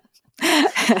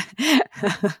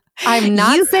 I'm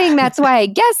not saying that's why I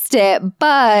guessed it,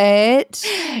 but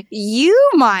you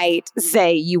might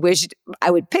say you wished I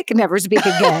would pick never speak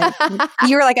again.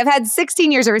 You were like, I've had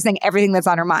 16 years of saying everything that's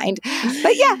on her mind.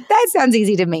 But yeah, that sounds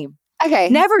easy to me. Okay.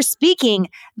 Never speaking,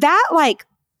 that like,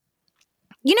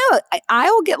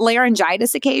 I will get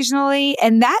laryngitis occasionally,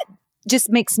 and that just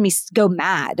makes me go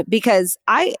mad because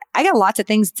I got lots of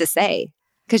things to say.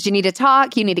 Because you need to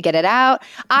talk, you need to get it out.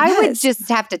 I would just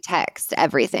have to text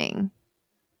everything.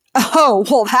 Oh,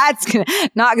 well, that's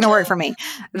not going to work for me.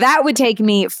 That would take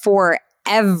me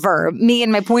forever. Me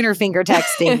and my pointer finger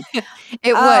texting.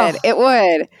 It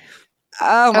would.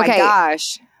 Oh my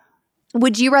gosh.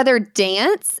 Would you rather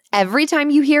dance every time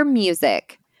you hear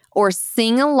music or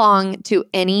sing along to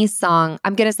any song?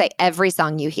 I'm going to say every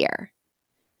song you hear.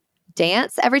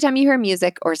 Dance every time you hear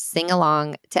music or sing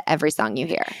along to every song you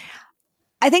hear.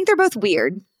 I think they're both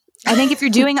weird. I think if you're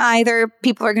doing either,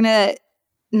 people are going to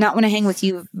not want to hang with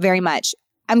you very much.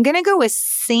 I'm going to go with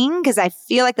sing because I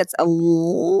feel like that's a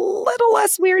little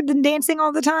less weird than dancing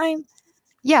all the time.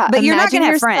 Yeah. But you're not going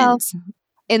to have friends.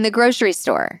 In the grocery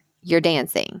store, you're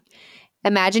dancing.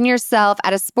 Imagine yourself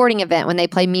at a sporting event when they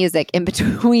play music in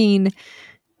between,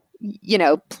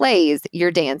 plays, you're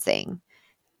dancing.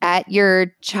 At your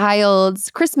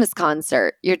child's Christmas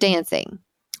concert, you're dancing.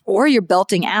 Or you're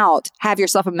belting out, have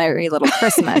yourself a merry little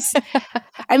Christmas.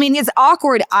 I mean, it's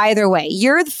awkward either way.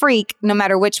 You're the freak no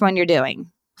matter which one you're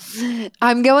doing.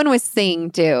 I'm going with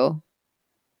sing too.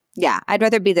 Yeah, I'd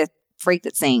rather be the freak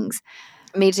that sings.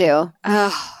 Me too.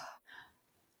 Oh.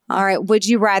 All right. Would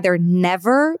you rather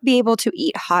never be able to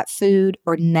eat hot food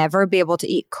or never be able to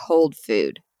eat cold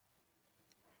food?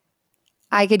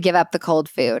 I could give up the cold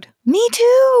food. Me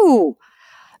too.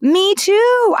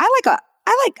 I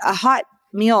like a hot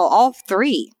meal, all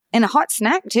three, and a hot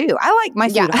snack too. I like my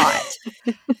food hot.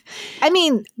 I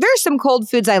mean, there's some cold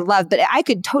foods I love, but I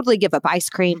could totally give up ice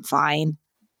cream. Fine.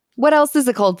 What else is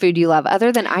a cold food you love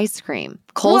other than ice cream?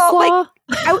 Coleslaw? Well,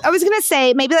 I was going to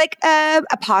say maybe like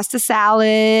a pasta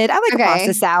salad. I like a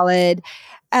pasta salad.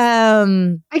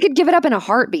 I could give it up in a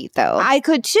heartbeat though. I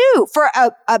could too for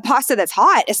a pasta that's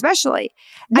hot, especially.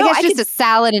 No, I guess just a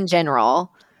salad in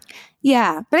general.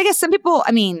 Yeah. But I guess some people,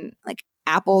 like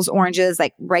apples, oranges,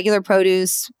 like regular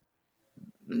produce,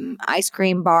 ice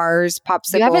cream bars,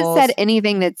 popsicles. You haven't said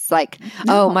anything that's like,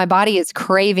 oh, my body is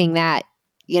craving that,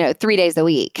 3 days a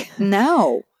week.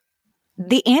 No.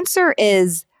 The answer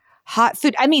is hot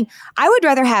food. I mean, I would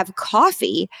rather have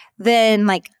coffee than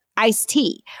like iced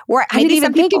tea. Or I didn't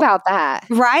even think about that.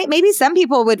 Right? Maybe some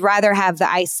people would rather have the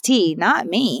iced tea, not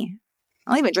me.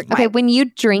 I'll even drink Okay, when you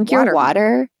drink your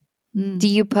water, Mm. do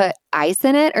you put ice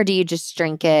in it or do you just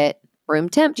drink it room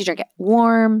temp? Do you drink it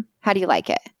warm? How do you like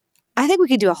it? I think we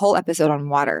could do a whole episode on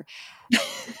water.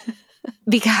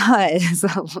 Because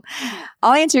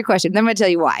I'll answer your question. Then I'm going to tell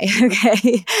you why.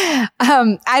 Okay.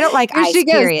 I don't like Here ice, she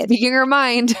goes, period. speaking her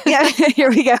mind. Yeah, here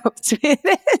we go. Listen.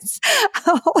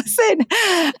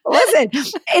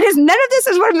 It is none of this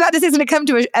is what I'm about to say is going to come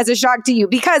to as a shock to you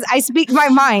because I speak my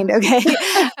mind. Okay.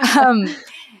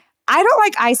 I don't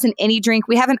like ice in any drink.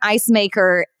 We have an ice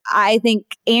maker. I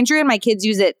think Andrew and my kids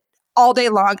use it all day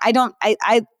long. I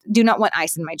do not want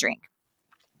ice in my drink.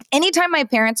 Anytime my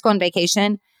parents go on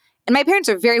vacation, and my parents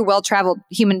are very well-traveled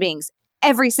human beings,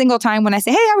 every single time when I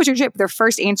say, hey, how was your trip? Their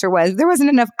first answer was, there wasn't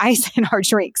enough ice in our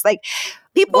drinks. Like,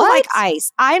 people like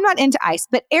ice. I'm not into ice.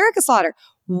 But Erica Slaughter,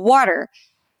 water.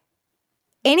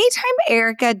 Anytime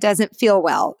Erica doesn't feel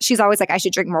well, she's always like, I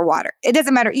should drink more water. It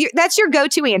doesn't matter. That's your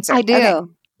go-to answer. I do. Okay.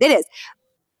 It is.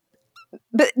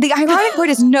 But the ironic part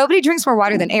is nobody drinks more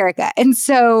water than Erica. And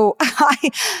so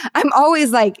I'm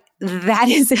always like, that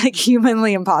is like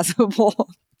humanly impossible.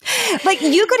 Like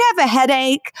you could have a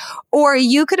headache or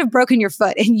you could have broken your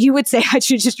foot and you would say, I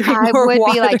should just drink more water. I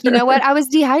would be like, you know what? I was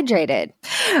dehydrated.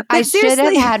 I should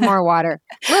have had more water.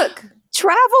 Look.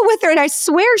 Travel with her and I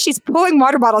swear she's pulling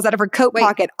water bottles out of her coat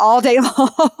pocket all day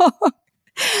long.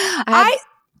 I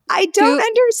don't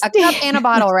understand. A cup and a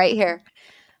bottle right here.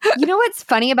 You know what's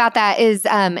funny about that is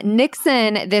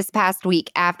Nixon this past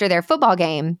week after their football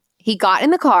game, he got in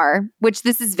the car, which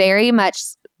this is very much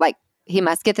like he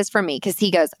must get this from me because he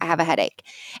goes, I have a headache.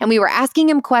 And we were asking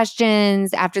him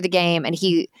questions after the game and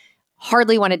he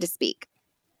hardly wanted to speak.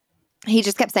 He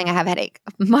just kept saying, I have a headache.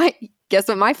 Guess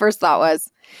what my first thought was?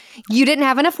 You didn't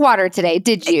have enough water today,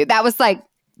 did you? That was like,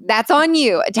 that's on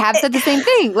you. Tab said the same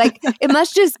thing. Like, it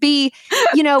must just be,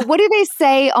 what do they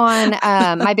say on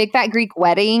My Big Fat Greek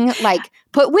Wedding? Like,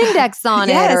 put Windex on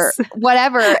it or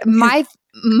whatever. My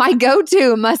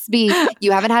go-to must be,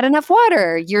 you haven't had enough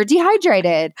water. You're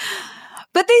dehydrated.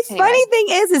 But the funny thing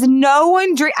is no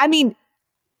one drink. I mean,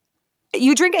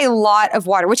 you drink a lot of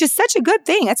water, which is such a good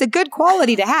thing. That's a good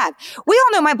quality to have. We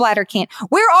all know my bladder can't.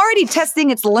 We're already testing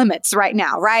its limits right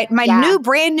now, right? My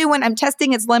brand new one, I'm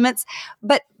testing its limits.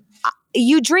 But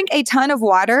you drink a ton of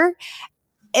water.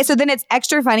 And so then it's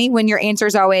extra funny when your answer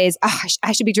is always,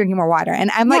 I should be drinking more water.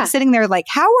 And I'm like sitting there like,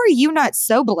 how are you not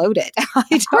so bloated?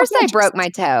 Of course I broke my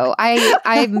toe.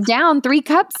 I'm down 3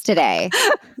 cups today.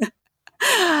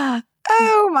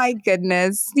 Oh my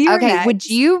goodness. Okay. Next. Would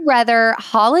you rather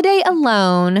holiday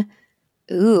alone,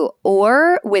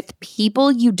 or with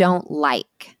people you don't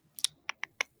like?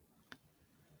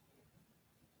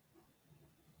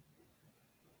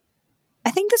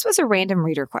 I think this was a random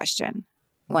reader question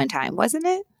one time, wasn't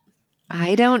it?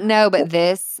 I don't know, but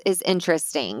this is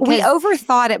interesting. We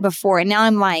overthought it before, and now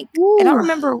I'm like, I don't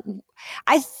remember.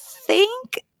 I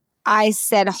think I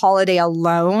said holiday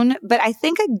alone, but I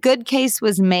think a good case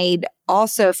was made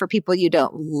also for people you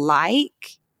don't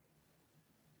like.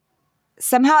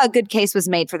 Somehow a good case was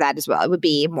made for that as well. It would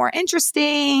be more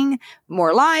interesting,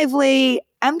 more lively.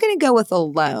 I'm going to go with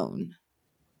alone,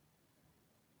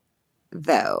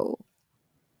 though.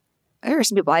 There are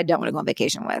some people I don't want to go on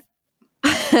vacation with.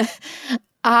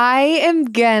 I'm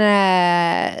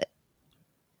gonna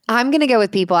go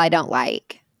with people I don't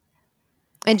like.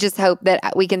 And just hope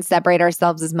that we can separate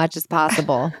ourselves as much as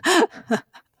possible.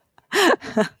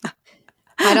 I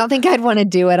don't think I'd want to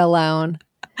do it alone.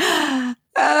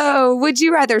 Oh, would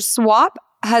you rather swap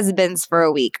husbands for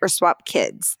a week or swap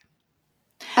kids?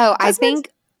 Oh, I think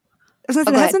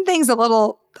husband thing's a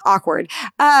little awkward.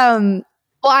 Well,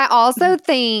 I also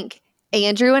think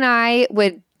Andrew and I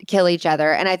would kill each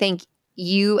other, and I think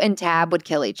you and Tab would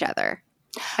kill each other.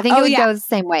 I think it would go the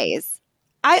same ways.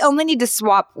 I only need to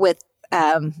swap with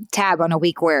Tab on a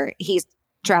week where he's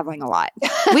traveling a lot.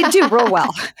 We'd do real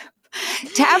well.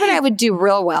 Tab and I would do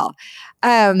real well.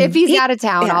 If he's out of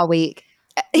town all week.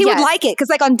 He would like it. Because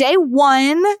like on day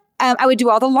 1, I would do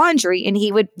all the laundry and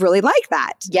he would really like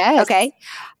that. Yes. Okay.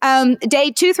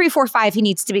 Day 2, 3, 4, 5, he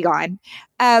needs to be gone.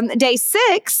 Day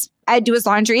 6, I'd do his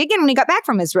laundry again when he got back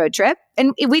from his road trip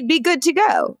and we'd be good to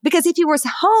go. Because if he was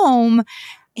home,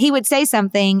 he would say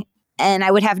something and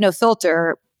I would have no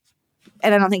filter.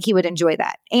 And I don't think he would enjoy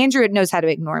that. Andrew knows how to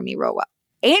ignore me real well.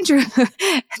 Andrew,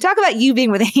 talk about you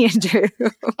being with Andrew.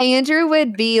 Andrew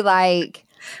would be like,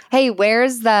 hey,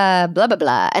 where's the blah, blah,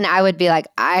 blah? And I would be like,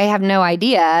 I have no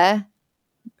idea.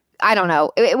 I don't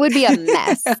know. It would be a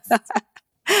mess.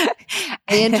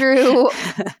 Andrew,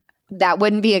 that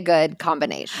wouldn't be a good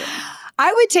combination.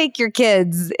 I would take your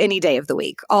kids any day of the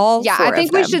week. All Yeah, four I think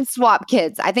of them. we should swap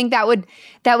kids. I think that would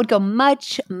go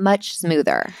much, much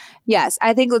smoother. Yes,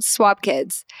 I think let's swap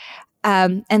kids.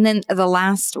 And then the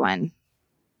last one.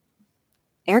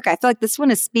 Erica, I feel like this one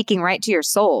is speaking right to your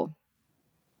soul.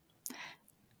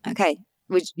 Okay.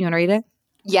 You want to read it?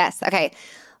 Yes. Okay.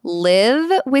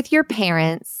 Live with your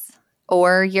parents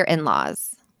or your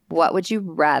in-laws. What would you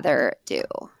rather do?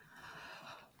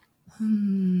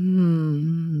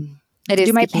 It is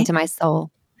speaking to my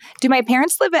soul. Do my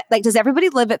parents live at, does everybody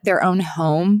live at their own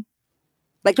home?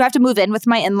 Like, do I have to move in with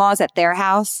my in-laws at their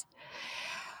house?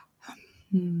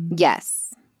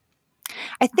 Yes.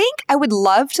 I think I would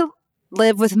love to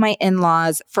live with my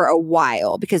in-laws for a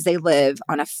while because they live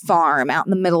on a farm out in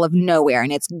the middle of nowhere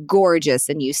and it's gorgeous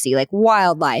and you see like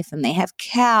wildlife and they have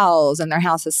cows and their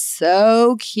house is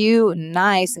so cute and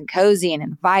nice and cozy and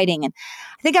inviting. And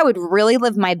I think I would really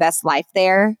live my best life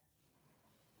there.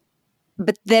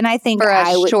 But then I think for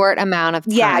a short amount of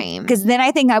time. Yeah, because then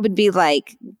I think I would be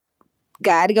like,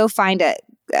 got to go find a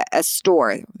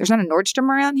store. There's not a Nordstrom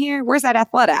around here. Where's that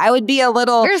Athleta? I would be a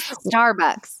little... There's the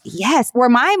Starbucks. Yes. Where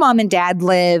my mom and dad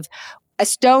live a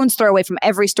stone's throw away from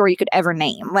every store you could ever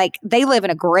name. Like they live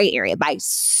in a great area by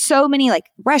so many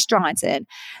like restaurants and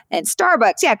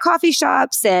Starbucks. Yeah. Coffee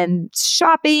shops and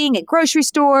shopping and grocery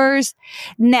stores.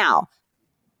 Now,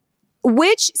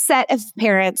 which set of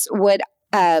parents would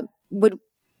I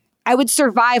would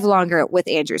survive longer with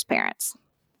Andrew's parents?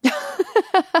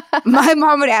 My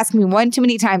mom would ask me one too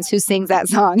many times who sings that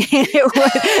song, and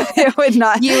it would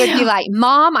not. You would be like,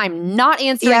 "Mom, I'm not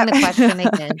answering the question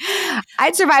again."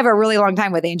 I'd survive a really long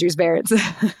time with Andrew's parents.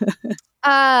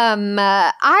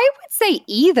 I would say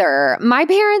either. My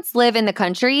parents live in the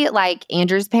country like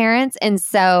Andrew's parents. And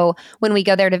so when we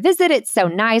go there to visit, it's so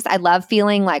nice. I love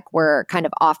feeling like we're kind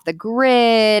of off the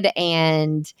grid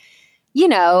and, you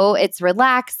know, it's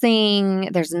relaxing.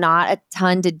 There's not a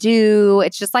ton to do.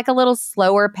 It's just like a little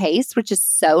slower pace, which is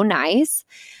so nice.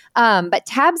 But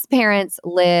Tab's parents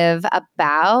live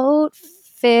about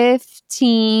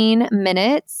 15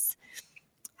 minutes.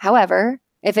 However,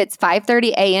 if it's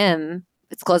 5:30 a.m.,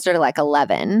 it's closer to like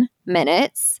 11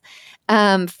 minutes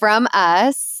from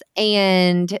us.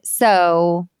 And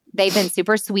so they've been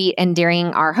super sweet. And during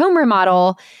our home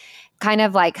remodel, kind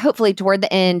of like hopefully toward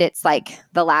the end, it's like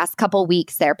the last couple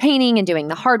weeks they're painting and doing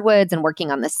the hardwoods and working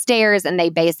on the stairs. And they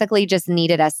basically just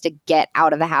needed us to get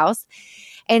out of the house.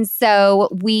 And so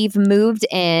we've moved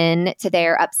in to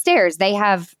their upstairs. They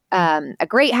have a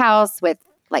great house with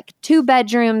like 2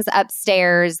 bedrooms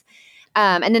upstairs.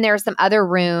 And then there are some other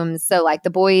rooms. So like the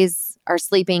boys are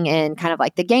sleeping in kind of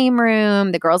like the game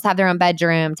room. The girls have their own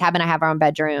bedroom. Tab and I have our own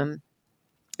bedroom.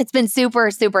 It's been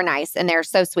super, super nice. And they're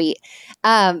so sweet.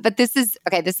 But this is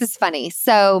funny.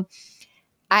 So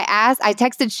I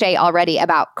texted Shay already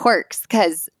about quirks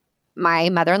because my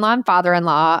mother-in-law and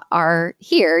father-in-law are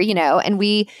here, you know, and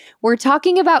we were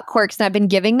talking about quirks and I've been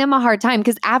giving them a hard time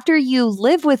because after you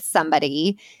live with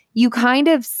somebody, you kind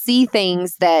of see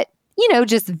things that, you know,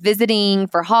 just visiting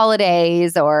for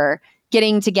holidays or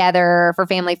getting together for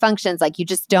family functions, like you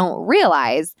just don't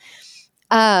realize.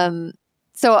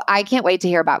 So I can't wait to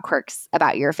hear about quirks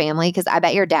about your family because I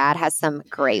bet your dad has some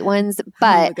great ones.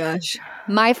 But oh my gosh,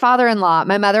 my father-in-law,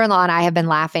 my mother-in-law and I have been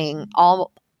laughing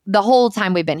the whole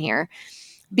time we've been here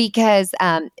because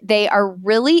they are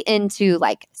really into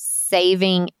like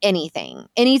saving anything,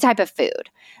 any type of food.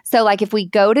 So like if we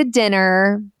go to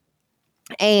dinner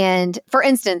and for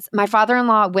instance, my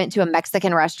father-in-law went to a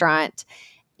Mexican restaurant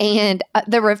and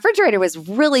the refrigerator was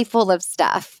really full of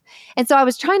stuff. And so I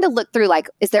was trying to look through like,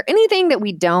 is there anything that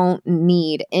we don't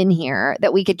need in here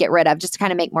that we could get rid of just to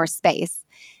kind of make more space?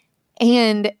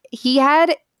 And he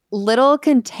had little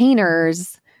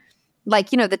containers,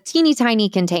 like, you know, the teeny tiny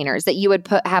containers that you would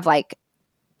have like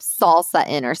salsa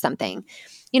in or something.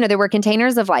 You know, there were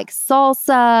containers of like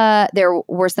salsa. There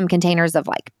were some containers of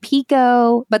like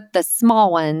pico, but the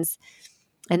small ones.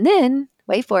 And then,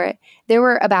 wait for it, there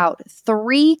were about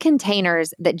 3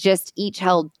 containers that just each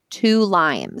held 2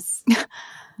 limes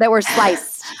that were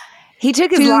sliced. He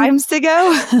took his limes to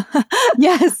go?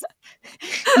 Yes.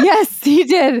 Yes, he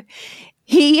did.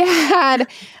 He had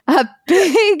a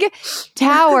big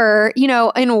tower, you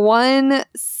know, in one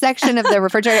section of the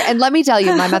refrigerator. And let me tell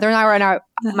you, my mother-in-law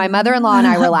and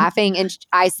I were laughing. And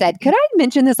I said, could I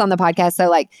mention this on the podcast? So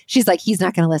like, she's like, he's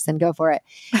not going to listen. Go for it.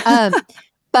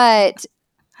 But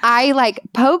I like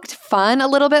poked fun a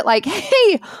little bit like,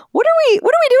 hey, what are we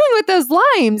doing with those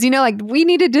limes? You know, like we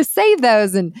needed to save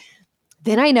those. And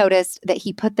then I noticed that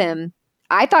he put them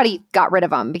I thought he got rid of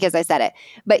them because I said it,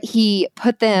 but he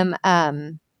put them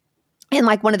in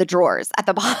like one of the drawers at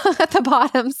the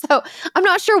bottom. So I'm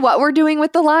not sure what we're doing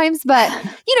with the limes, but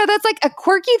that's like a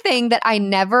quirky thing that I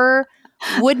never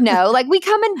would know. Like, we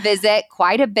come and visit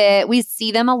quite a bit. We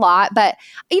see them a lot, but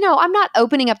I'm not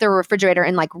opening up the refrigerator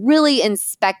and like really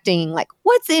inspecting like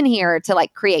what's in here to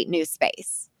like create new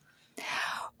space.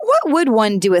 What would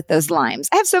one do with those limes?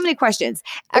 I have so many questions.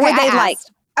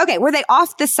 Okay, were they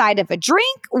off the side of a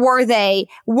drink? Were they,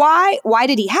 why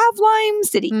did he have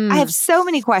limes? I have so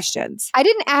many questions. I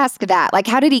didn't ask that. Like,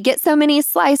 how did he get so many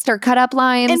sliced or cut up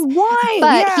limes? And why?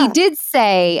 But he did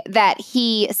say that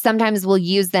he sometimes will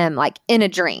use them like in a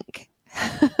drink.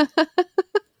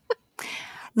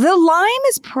 The lime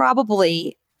is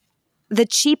probably the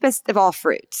cheapest of all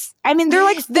fruits. I mean, they're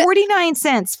like 49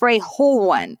 cents for a whole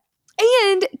one.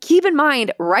 And keep in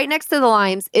mind, right next to the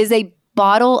limes is a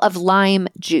bottle of lime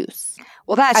juice.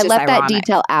 Well, I left that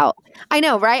detail out. I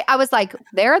know, right? I was like,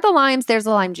 there are the limes, there's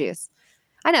the lime juice.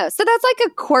 I know. So that's like a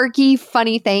quirky,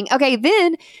 funny thing. Okay,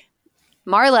 then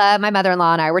Marla, my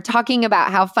mother-in-law, and I were talking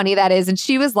about how funny that is, and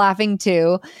she was laughing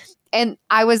too. And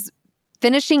I was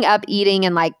finishing up eating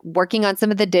and like working on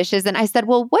some of the dishes, and I said,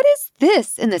 well, what is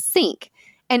this in the sink?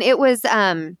 And it was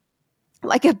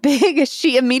like a big,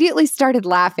 she immediately started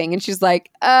laughing, and she's like,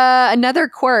 another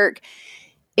quirk.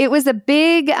 It was a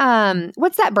big,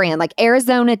 what's that brand? Like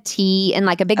Arizona tea in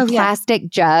like a big plastic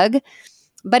jug,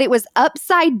 but it was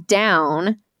upside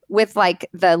down with like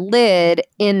the lid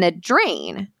in the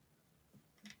drain.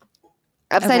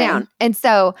 Upside down. And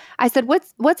so I said,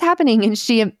 what's happening? And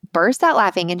she burst out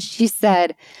laughing, and she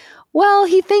said, well,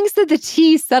 he thinks that the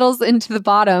tea settles into the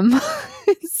bottom.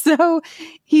 So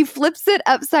he flips it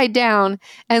upside down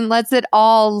and lets it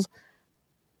all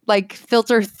like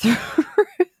filter through.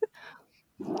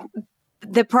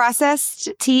 The processed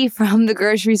tea from the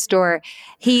grocery store,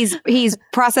 he's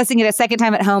processing it a second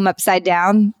time at home upside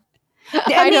down.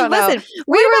 I mean, don't know. Listen,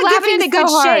 we were laughing it a good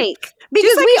so hard. shake.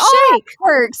 Because we all have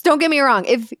quirks. Don't get me wrong.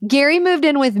 If Gary moved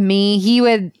in with me, he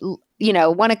would,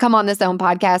 want to come on this own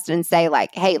podcast and say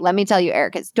like, hey, let me tell you,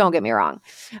 Erica, don't get me wrong.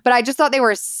 But I just thought they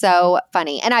were so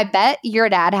funny. And I bet your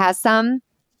dad has some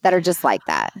that are just like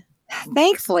that.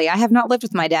 Thankfully, I have not lived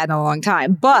with my dad in a long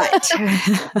time, but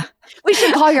we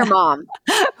should call your mom.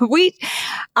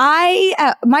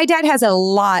 My dad has a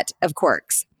lot of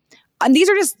quirks. And these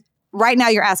are just right now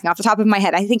you're asking off the top of my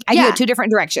head. I think I go two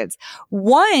different directions.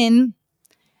 One,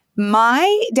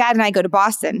 my dad and I go to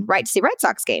Boston, right, to see Red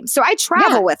Sox games. So I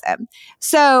travel with him.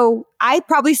 So I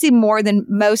probably see more than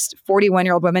most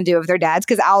 41-year-old women do of their dads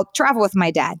because I'll travel with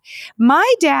my dad.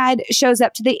 My dad shows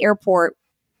up to the airport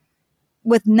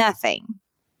with nothing.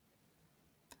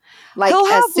 Like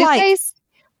a suitcase?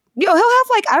 He'll have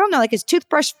like, I don't know, like his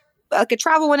toothbrush, like a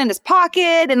travel one in his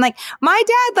pocket. And like my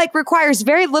dad like requires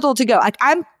very little to go.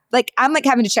 I'm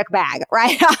having to check bag,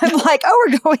 right? I'm like, oh,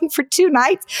 we're going for 2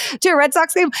 nights to a Red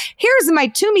Sox game. Here's my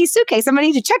Toomey suitcase. I'm going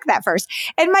to need to check that first.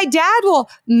 And my dad will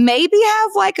maybe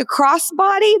have like a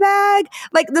crossbody bag,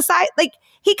 like the side, like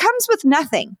he comes with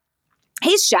nothing.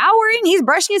 He's showering. He's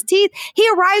brushing his teeth. He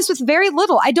arrives with very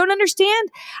little. I don't understand.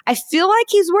 I feel like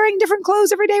he's wearing different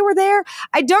clothes every day we're there.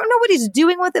 I don't know what he's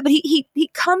doing with it, but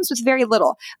he comes with very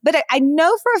little. But I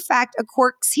know for a fact a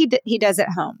quirks he does at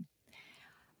home.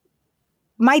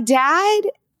 My dad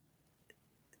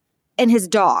and his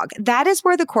dog, that is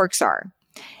where the quirks are.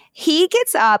 He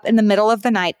gets up in the middle of the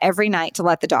night every night to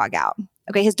let the dog out.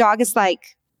 Okay, his dog is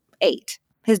like 8.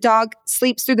 His dog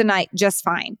sleeps through the night just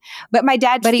fine. But my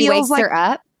dad he wakes her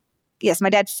up? Yes, my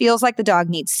dad feels like the dog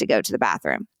needs to go to the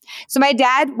bathroom. So my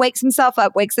dad wakes himself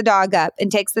up, wakes the dog up,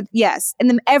 and takes and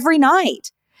then every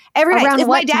night. Around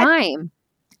what time?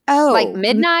 Oh. Like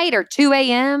midnight or 2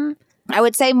 a.m.? I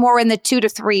would say more in the 2 to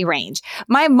 3 range.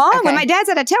 My mom, when my dad's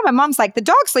out of town, my mom's like, the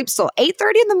dog sleeps till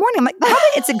 8:30 in the morning. I'm like,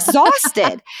 it's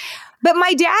exhausted. But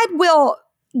my dad will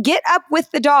get up with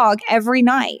the dog every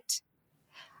night.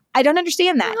 I don't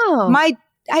understand that. Oh.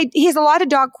 He has a lot of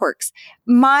dog quirks.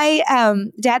 My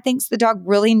dad thinks the dog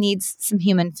really needs some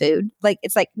human food. Like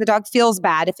it's like the dog feels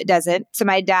bad if it doesn't. So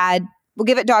my dad will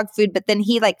give it dog food, but then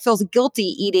he like feels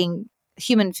guilty eating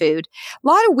human food. A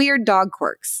lot of weird dog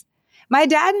quirks. My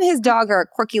dad and his dog are a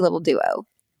quirky little duo.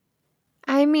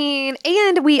 I mean,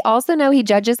 and we also know he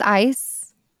judges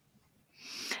ice.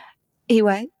 He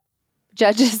what?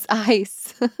 Judges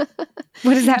ice.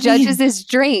 What does that mean? Judges his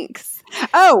drinks.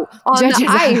 Oh, on the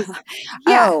ice.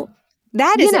 Yeah. Oh,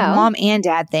 that is a mom and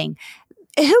dad thing.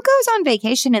 Who goes on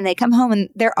vacation and they come home and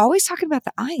they're always talking about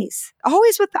the ice?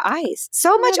 Always with the ice.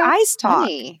 So much ice talk.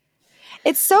 Funny.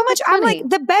 It's so much. I'm like,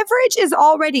 the beverage is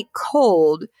already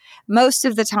cold most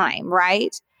of the time,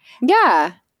 right?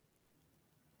 Yeah.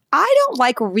 I don't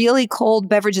like really cold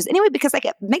beverages anyway because like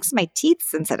it makes my teeth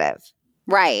sensitive.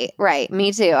 Right.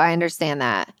 Me too. I understand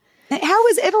that. How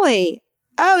was Italy?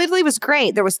 Oh, Italy was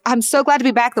great. I'm so glad to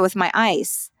be back though with my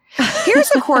ice. Here's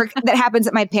a quirk that happens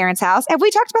at my parents' house. Have we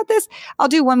talked about this? I'll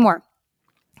do one more.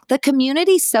 The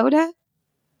community soda.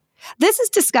 This is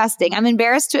disgusting. I'm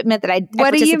embarrassed to admit that I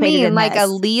What do you mean? Like a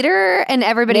liter and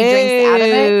everybody drinks out of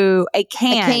it? A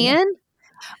can. A can?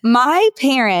 My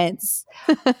parents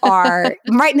are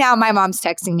right now. My mom's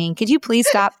texting me. Could you please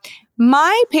stop?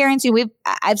 My parents,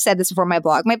 I've said this before on my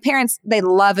blog. My parents, they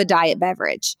love a diet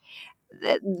beverage.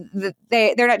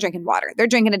 They're not drinking water. They're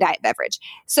drinking a diet beverage.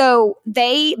 So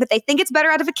they think it's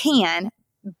better out of a can.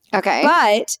 Okay.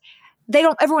 But they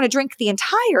don't ever want to drink the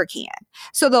entire can.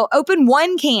 So they'll open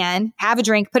one can, have a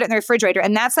drink, put it in the refrigerator,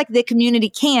 and that's like the community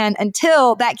can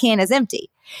until that can is empty.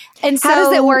 And so, how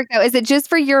does it work though? Is it just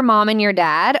for your mom and your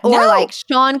dad? Or like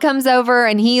Sean comes over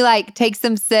and he like takes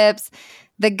some sips.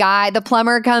 The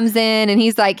plumber comes in and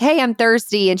he's like, hey, I'm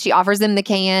thirsty. And she offers him the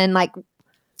can. Like,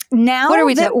 what are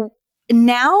we doing?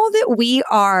 Now that we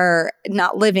are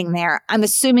not living there, I'm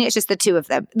assuming it's just the two of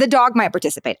them. The dog might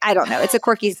participate. I don't know. It's a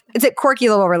quirky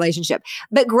little relationship.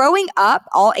 But growing up,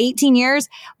 all 18 years,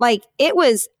 like it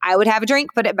was, I would have a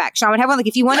drink, put it back. Sean would have one. Like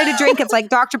if you wanted a drink, it's like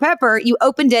Dr. Pepper. You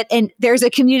opened it and there's a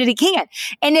community can.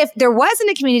 And if there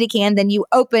wasn't a community can, then you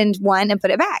opened one and put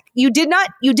it back. You did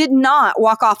not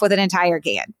walk off with an entire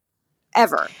can.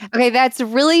 Ever. Okay, that's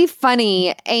really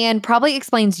funny and probably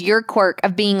explains your quirk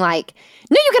of being like,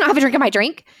 no, you cannot have a drink of my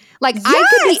drink. Like I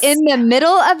could be in the middle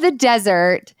of the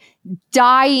desert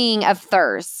dying of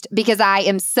thirst because I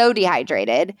am so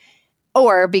dehydrated,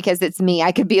 or because it's me,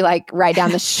 I could be like right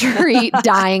down the street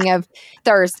dying of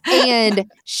thirst.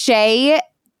 And Shay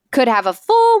could have a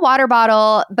full water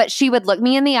bottle, but she would look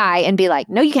me in the eye and be like,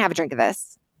 no, you can't have a drink of this.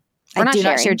 I do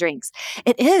not share drinks.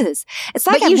 It is. It's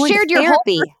like but you shared your whole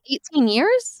 18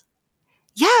 years?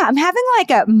 Yeah, I'm having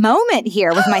like a moment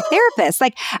here with my therapist.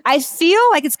 Like I feel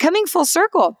like it's coming full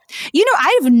circle. You know,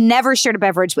 I've never shared a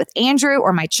beverage with Andrew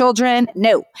or my children.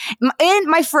 No. And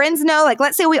my friends know, like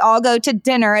let's say we all go to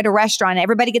dinner at a restaurant and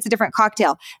everybody gets a different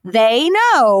cocktail. They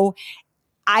know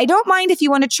I don't mind if you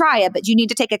want to try it, but you need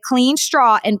to take a clean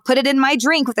straw and put it in my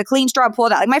drink with a clean straw and pull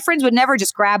it out. Like my friends would never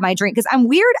just grab my drink because I'm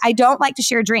weird. I don't like to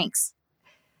share drinks.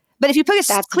 But if you put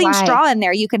a clean straw in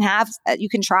there, you can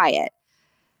try it.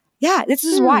 Yeah, this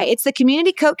is why. It's the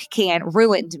community Coke can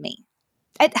ruined me.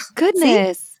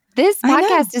 Goodness. This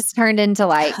podcast has turned into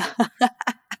like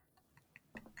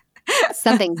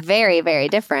something very, very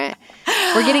different.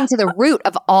 We're getting to the root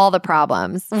of all the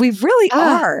problems. We really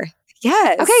are.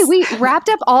 Yes. Okay, we wrapped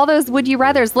up all those Would You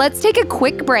Rathers. Let's take a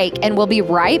quick break and we'll be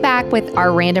right back with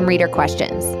our random reader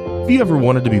questions. If you ever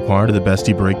wanted to be part of the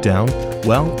Bestie Breakdown,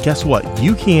 well, guess what?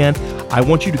 You can. I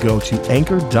want you to go to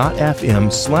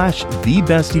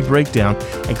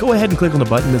anchor.fm/thebestiebreakdown and go ahead and click on the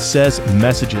button that says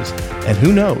messages. And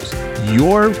who knows,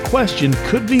 your question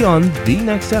could be on the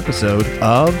next episode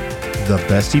of the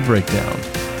Bestie Breakdown.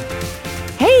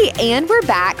 Hey, and we're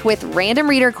back with random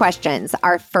reader questions.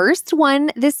 Our first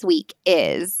one this week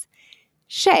is,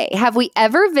 Shay, have we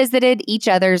ever visited each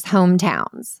other's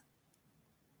hometowns?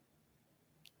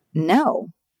 No,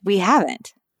 we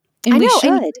haven't. And we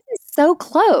should. And this is so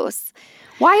close.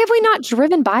 Why have we not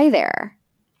driven by there?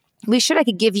 We should. I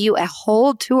could give you a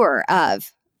whole tour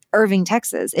of Irving,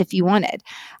 Texas, if you wanted.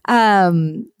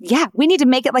 Yeah, we need to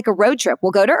make it like a road trip.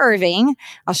 We'll go to Irving.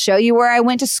 I'll show you where I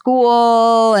went to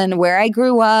school and where I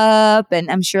grew up.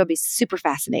 And I'm sure you'll be super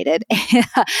fascinated.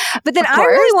 But then I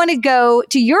really want to go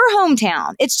to your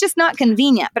hometown. It's just not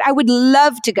convenient, but I would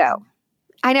love to go.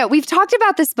 I know. We've talked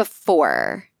about this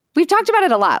before. We've talked about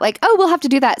it a lot. Like, oh, we'll have to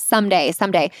do that someday.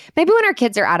 Maybe when our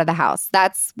kids are out of the house.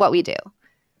 That's what we do.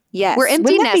 Yes. We're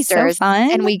empty nesters so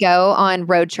and we go on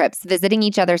road trips visiting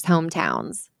each other's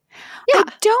hometowns. Yeah.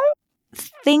 I don't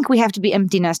think we have to be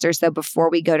empty nesters, though, before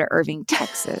we go to Irving,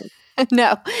 Texas.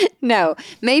 No.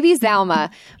 Maybe Zalma.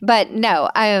 But no,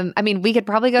 I mean, we could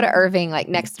probably go to Irving like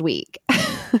next week.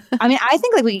 I mean, I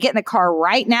think like we could get in the car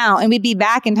right now and we'd be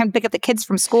back in time to pick up the kids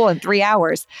from school in 3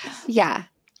 hours. Yeah.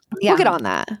 We'll get on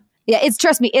that. Yeah,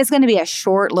 trust me, it's going to be a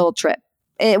short little trip.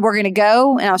 We're going to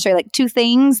go and I'll show you like 2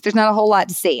 things. There's not a whole lot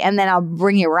to see. And then I'll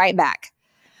bring you right back.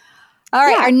 All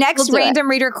right. Our next random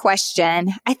reader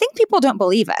question. I think people don't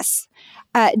believe us.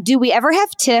 Do we ever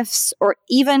have tiffs or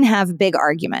even have big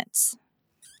arguments?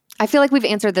 I feel like we've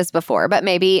answered this before, but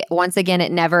maybe once again,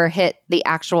 it never hit the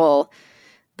actual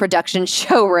production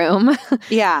showroom.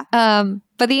 Yeah.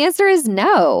 But the answer is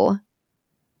no.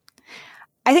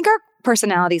 I think our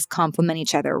personalities complement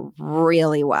each other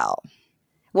really well.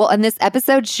 Well, and this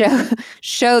episode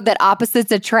showed that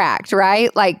opposites attract,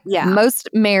 right? Like most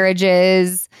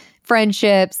marriages,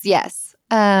 friendships, yes.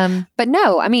 But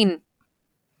no, I mean.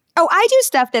 Oh, I do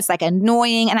stuff that's like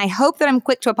annoying, and I hope that I'm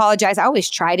quick to apologize. I always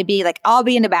try to be like, I'll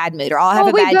be in a bad mood, or I'll have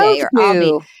a bad day, or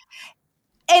I'll be.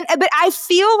 But I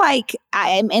feel like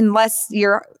unless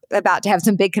you're about to have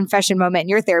some big confession moment in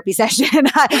your therapy session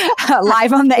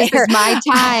live on the air. This is my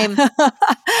time.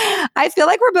 I feel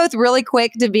like we're both really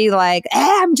quick to be like,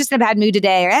 I'm just in a bad mood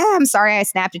today, or I'm sorry I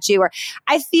snapped at you. Or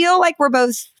I feel like we're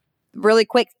both really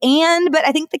quick. But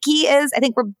I think the key is, I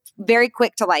think we're very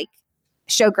quick to like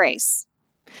show grace.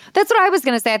 That's what I was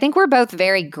going to say. I think we're both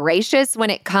very gracious when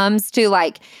it comes to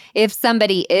like, if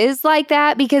somebody is like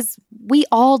that, because we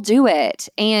all do it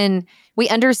and we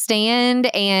understand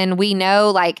and we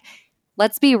know, like,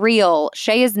 let's be real.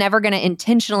 Shay is never going to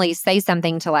intentionally say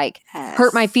something to like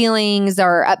hurt my feelings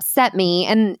or upset me.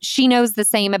 And she knows the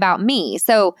same about me.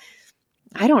 So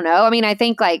I don't know. I mean, I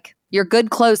think like your good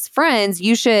close friends,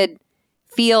 you should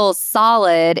feel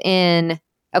solid in,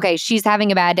 okay, she's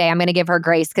having a bad day. I'm going to give her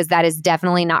grace because that is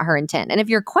definitely not her intent. And if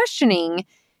you're questioning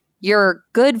your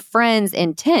good friend's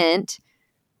intent,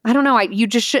 I don't know. You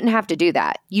just shouldn't have to do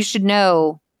that. You should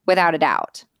know without a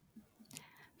doubt.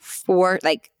 For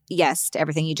like, yes to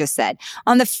everything you just said.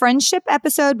 On the friendship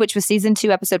episode, which was season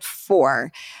 2, episode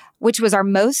 4, which was our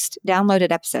most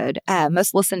downloaded episode,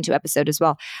 most listened to episode as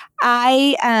well.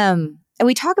 And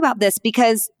we talk about this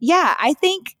because, I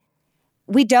think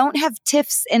we don't have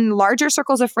tiffs in larger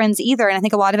circles of friends either. And I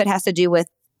think a lot of it has to do with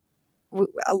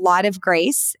a lot of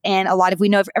grace and a lot of, we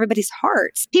know everybody's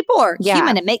hearts. People are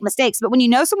human and make mistakes. But when you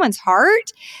know someone's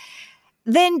heart,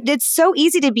 then it's so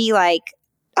easy to be like,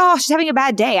 oh, she's having a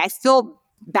bad day. I feel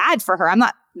bad for her. I'm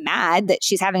not mad that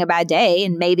she's having a bad day.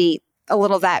 And maybe a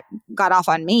little of that got off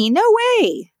on me. No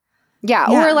way.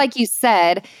 Yeah. Or like you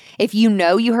said, if you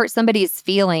know you hurt somebody's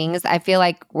feelings, I feel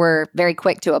like we're very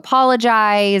quick to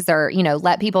apologize or,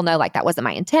 let people know like that wasn't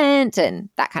my intent and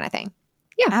that kind of thing.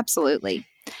 Yeah, absolutely.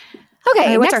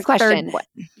 Okay. What's next our question. Third one?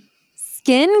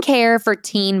 Skincare for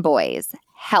teen boys.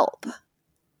 Help.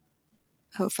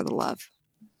 Oh, for the love.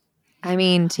 I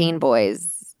mean, teen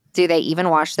boys, do they even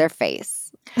wash their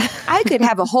face? I could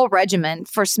have a whole regimen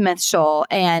for Smith Scholl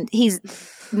and he's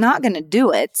not going to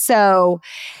do it. So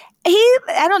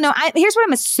I don't know. Here's what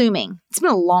I'm assuming. It's been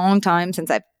a long time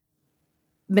since I've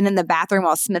been in the bathroom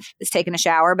while Smith is taking a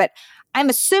shower, but I'm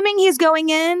assuming he's going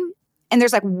in and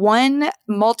there's like one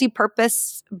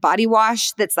multi-purpose body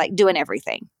wash that's like doing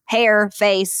everything. Hair,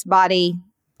 face, body,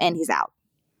 and he's out.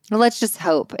 Well, let's just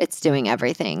hope it's doing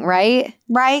everything, right?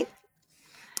 Right.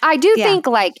 I do think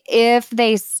like if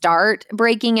they start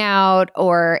breaking out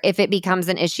or if it becomes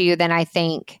an issue, then I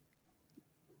think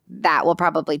that will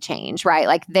probably change, right?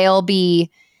 Like they'll be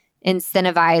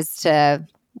incentivized to,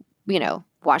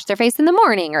 wash their face in the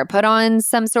morning or put on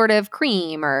some sort of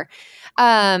cream or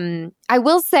I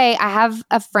will say I have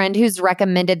a friend who's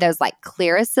recommended those like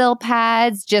Clearasil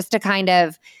pads just to kind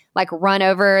of like run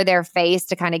over their face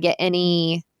to kind of get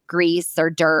any grease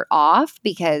or dirt off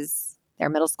because they're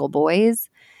middle school boys.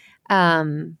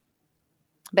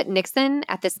 But Nixon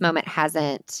at this moment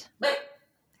hasn't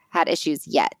had issues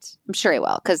yet. I'm sure he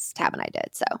will because Tab and I did.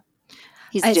 So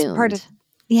he's doomed.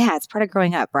 It's part of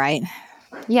growing up, right?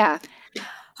 Yeah.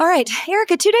 All right,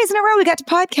 Erica, 2 days in a row we got to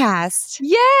podcast.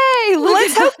 Yay!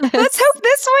 Let's hope this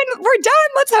one, we're done.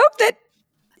 Let's hope that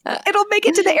it'll make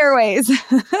it to the airways.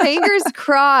 Fingers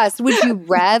crossed. Would you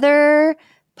rather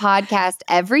podcast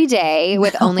every day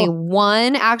with only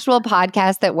one actual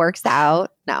podcast that works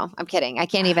out? No, I'm kidding. I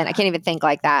can't even think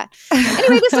like that.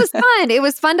 Anyway, this was fun. It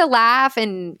was fun to laugh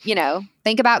and,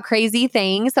 think about crazy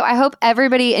things. So I hope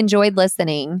everybody enjoyed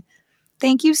listening.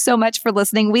 Thank you so much for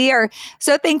listening. We are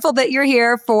so thankful that you're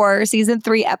here for season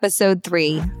 3, episode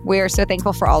 3. We are so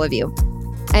thankful for all of you.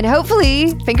 And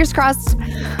hopefully, fingers crossed,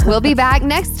 we'll be back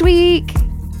next week.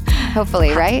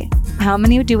 Hopefully, right? How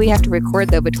many do we have to record,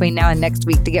 though, between now and next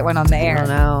week to get one on the air? I don't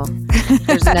know.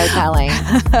 There's no telling.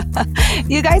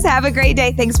 You guys have a great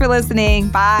day. Thanks for listening.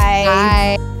 Bye.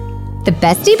 Bye. The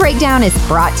Bestie Breakdown is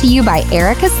brought to you by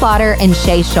Erica Slaughter and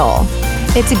Shay Scholl.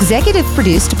 It's executive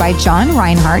produced by John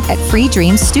Reinhardt at Free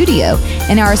Dreams Studio,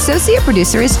 and our associate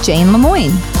producer is Jane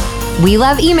Lemoyne. We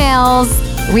love emails.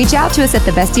 Reach out to us at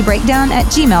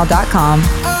thebestiebreakdown@gmail.com.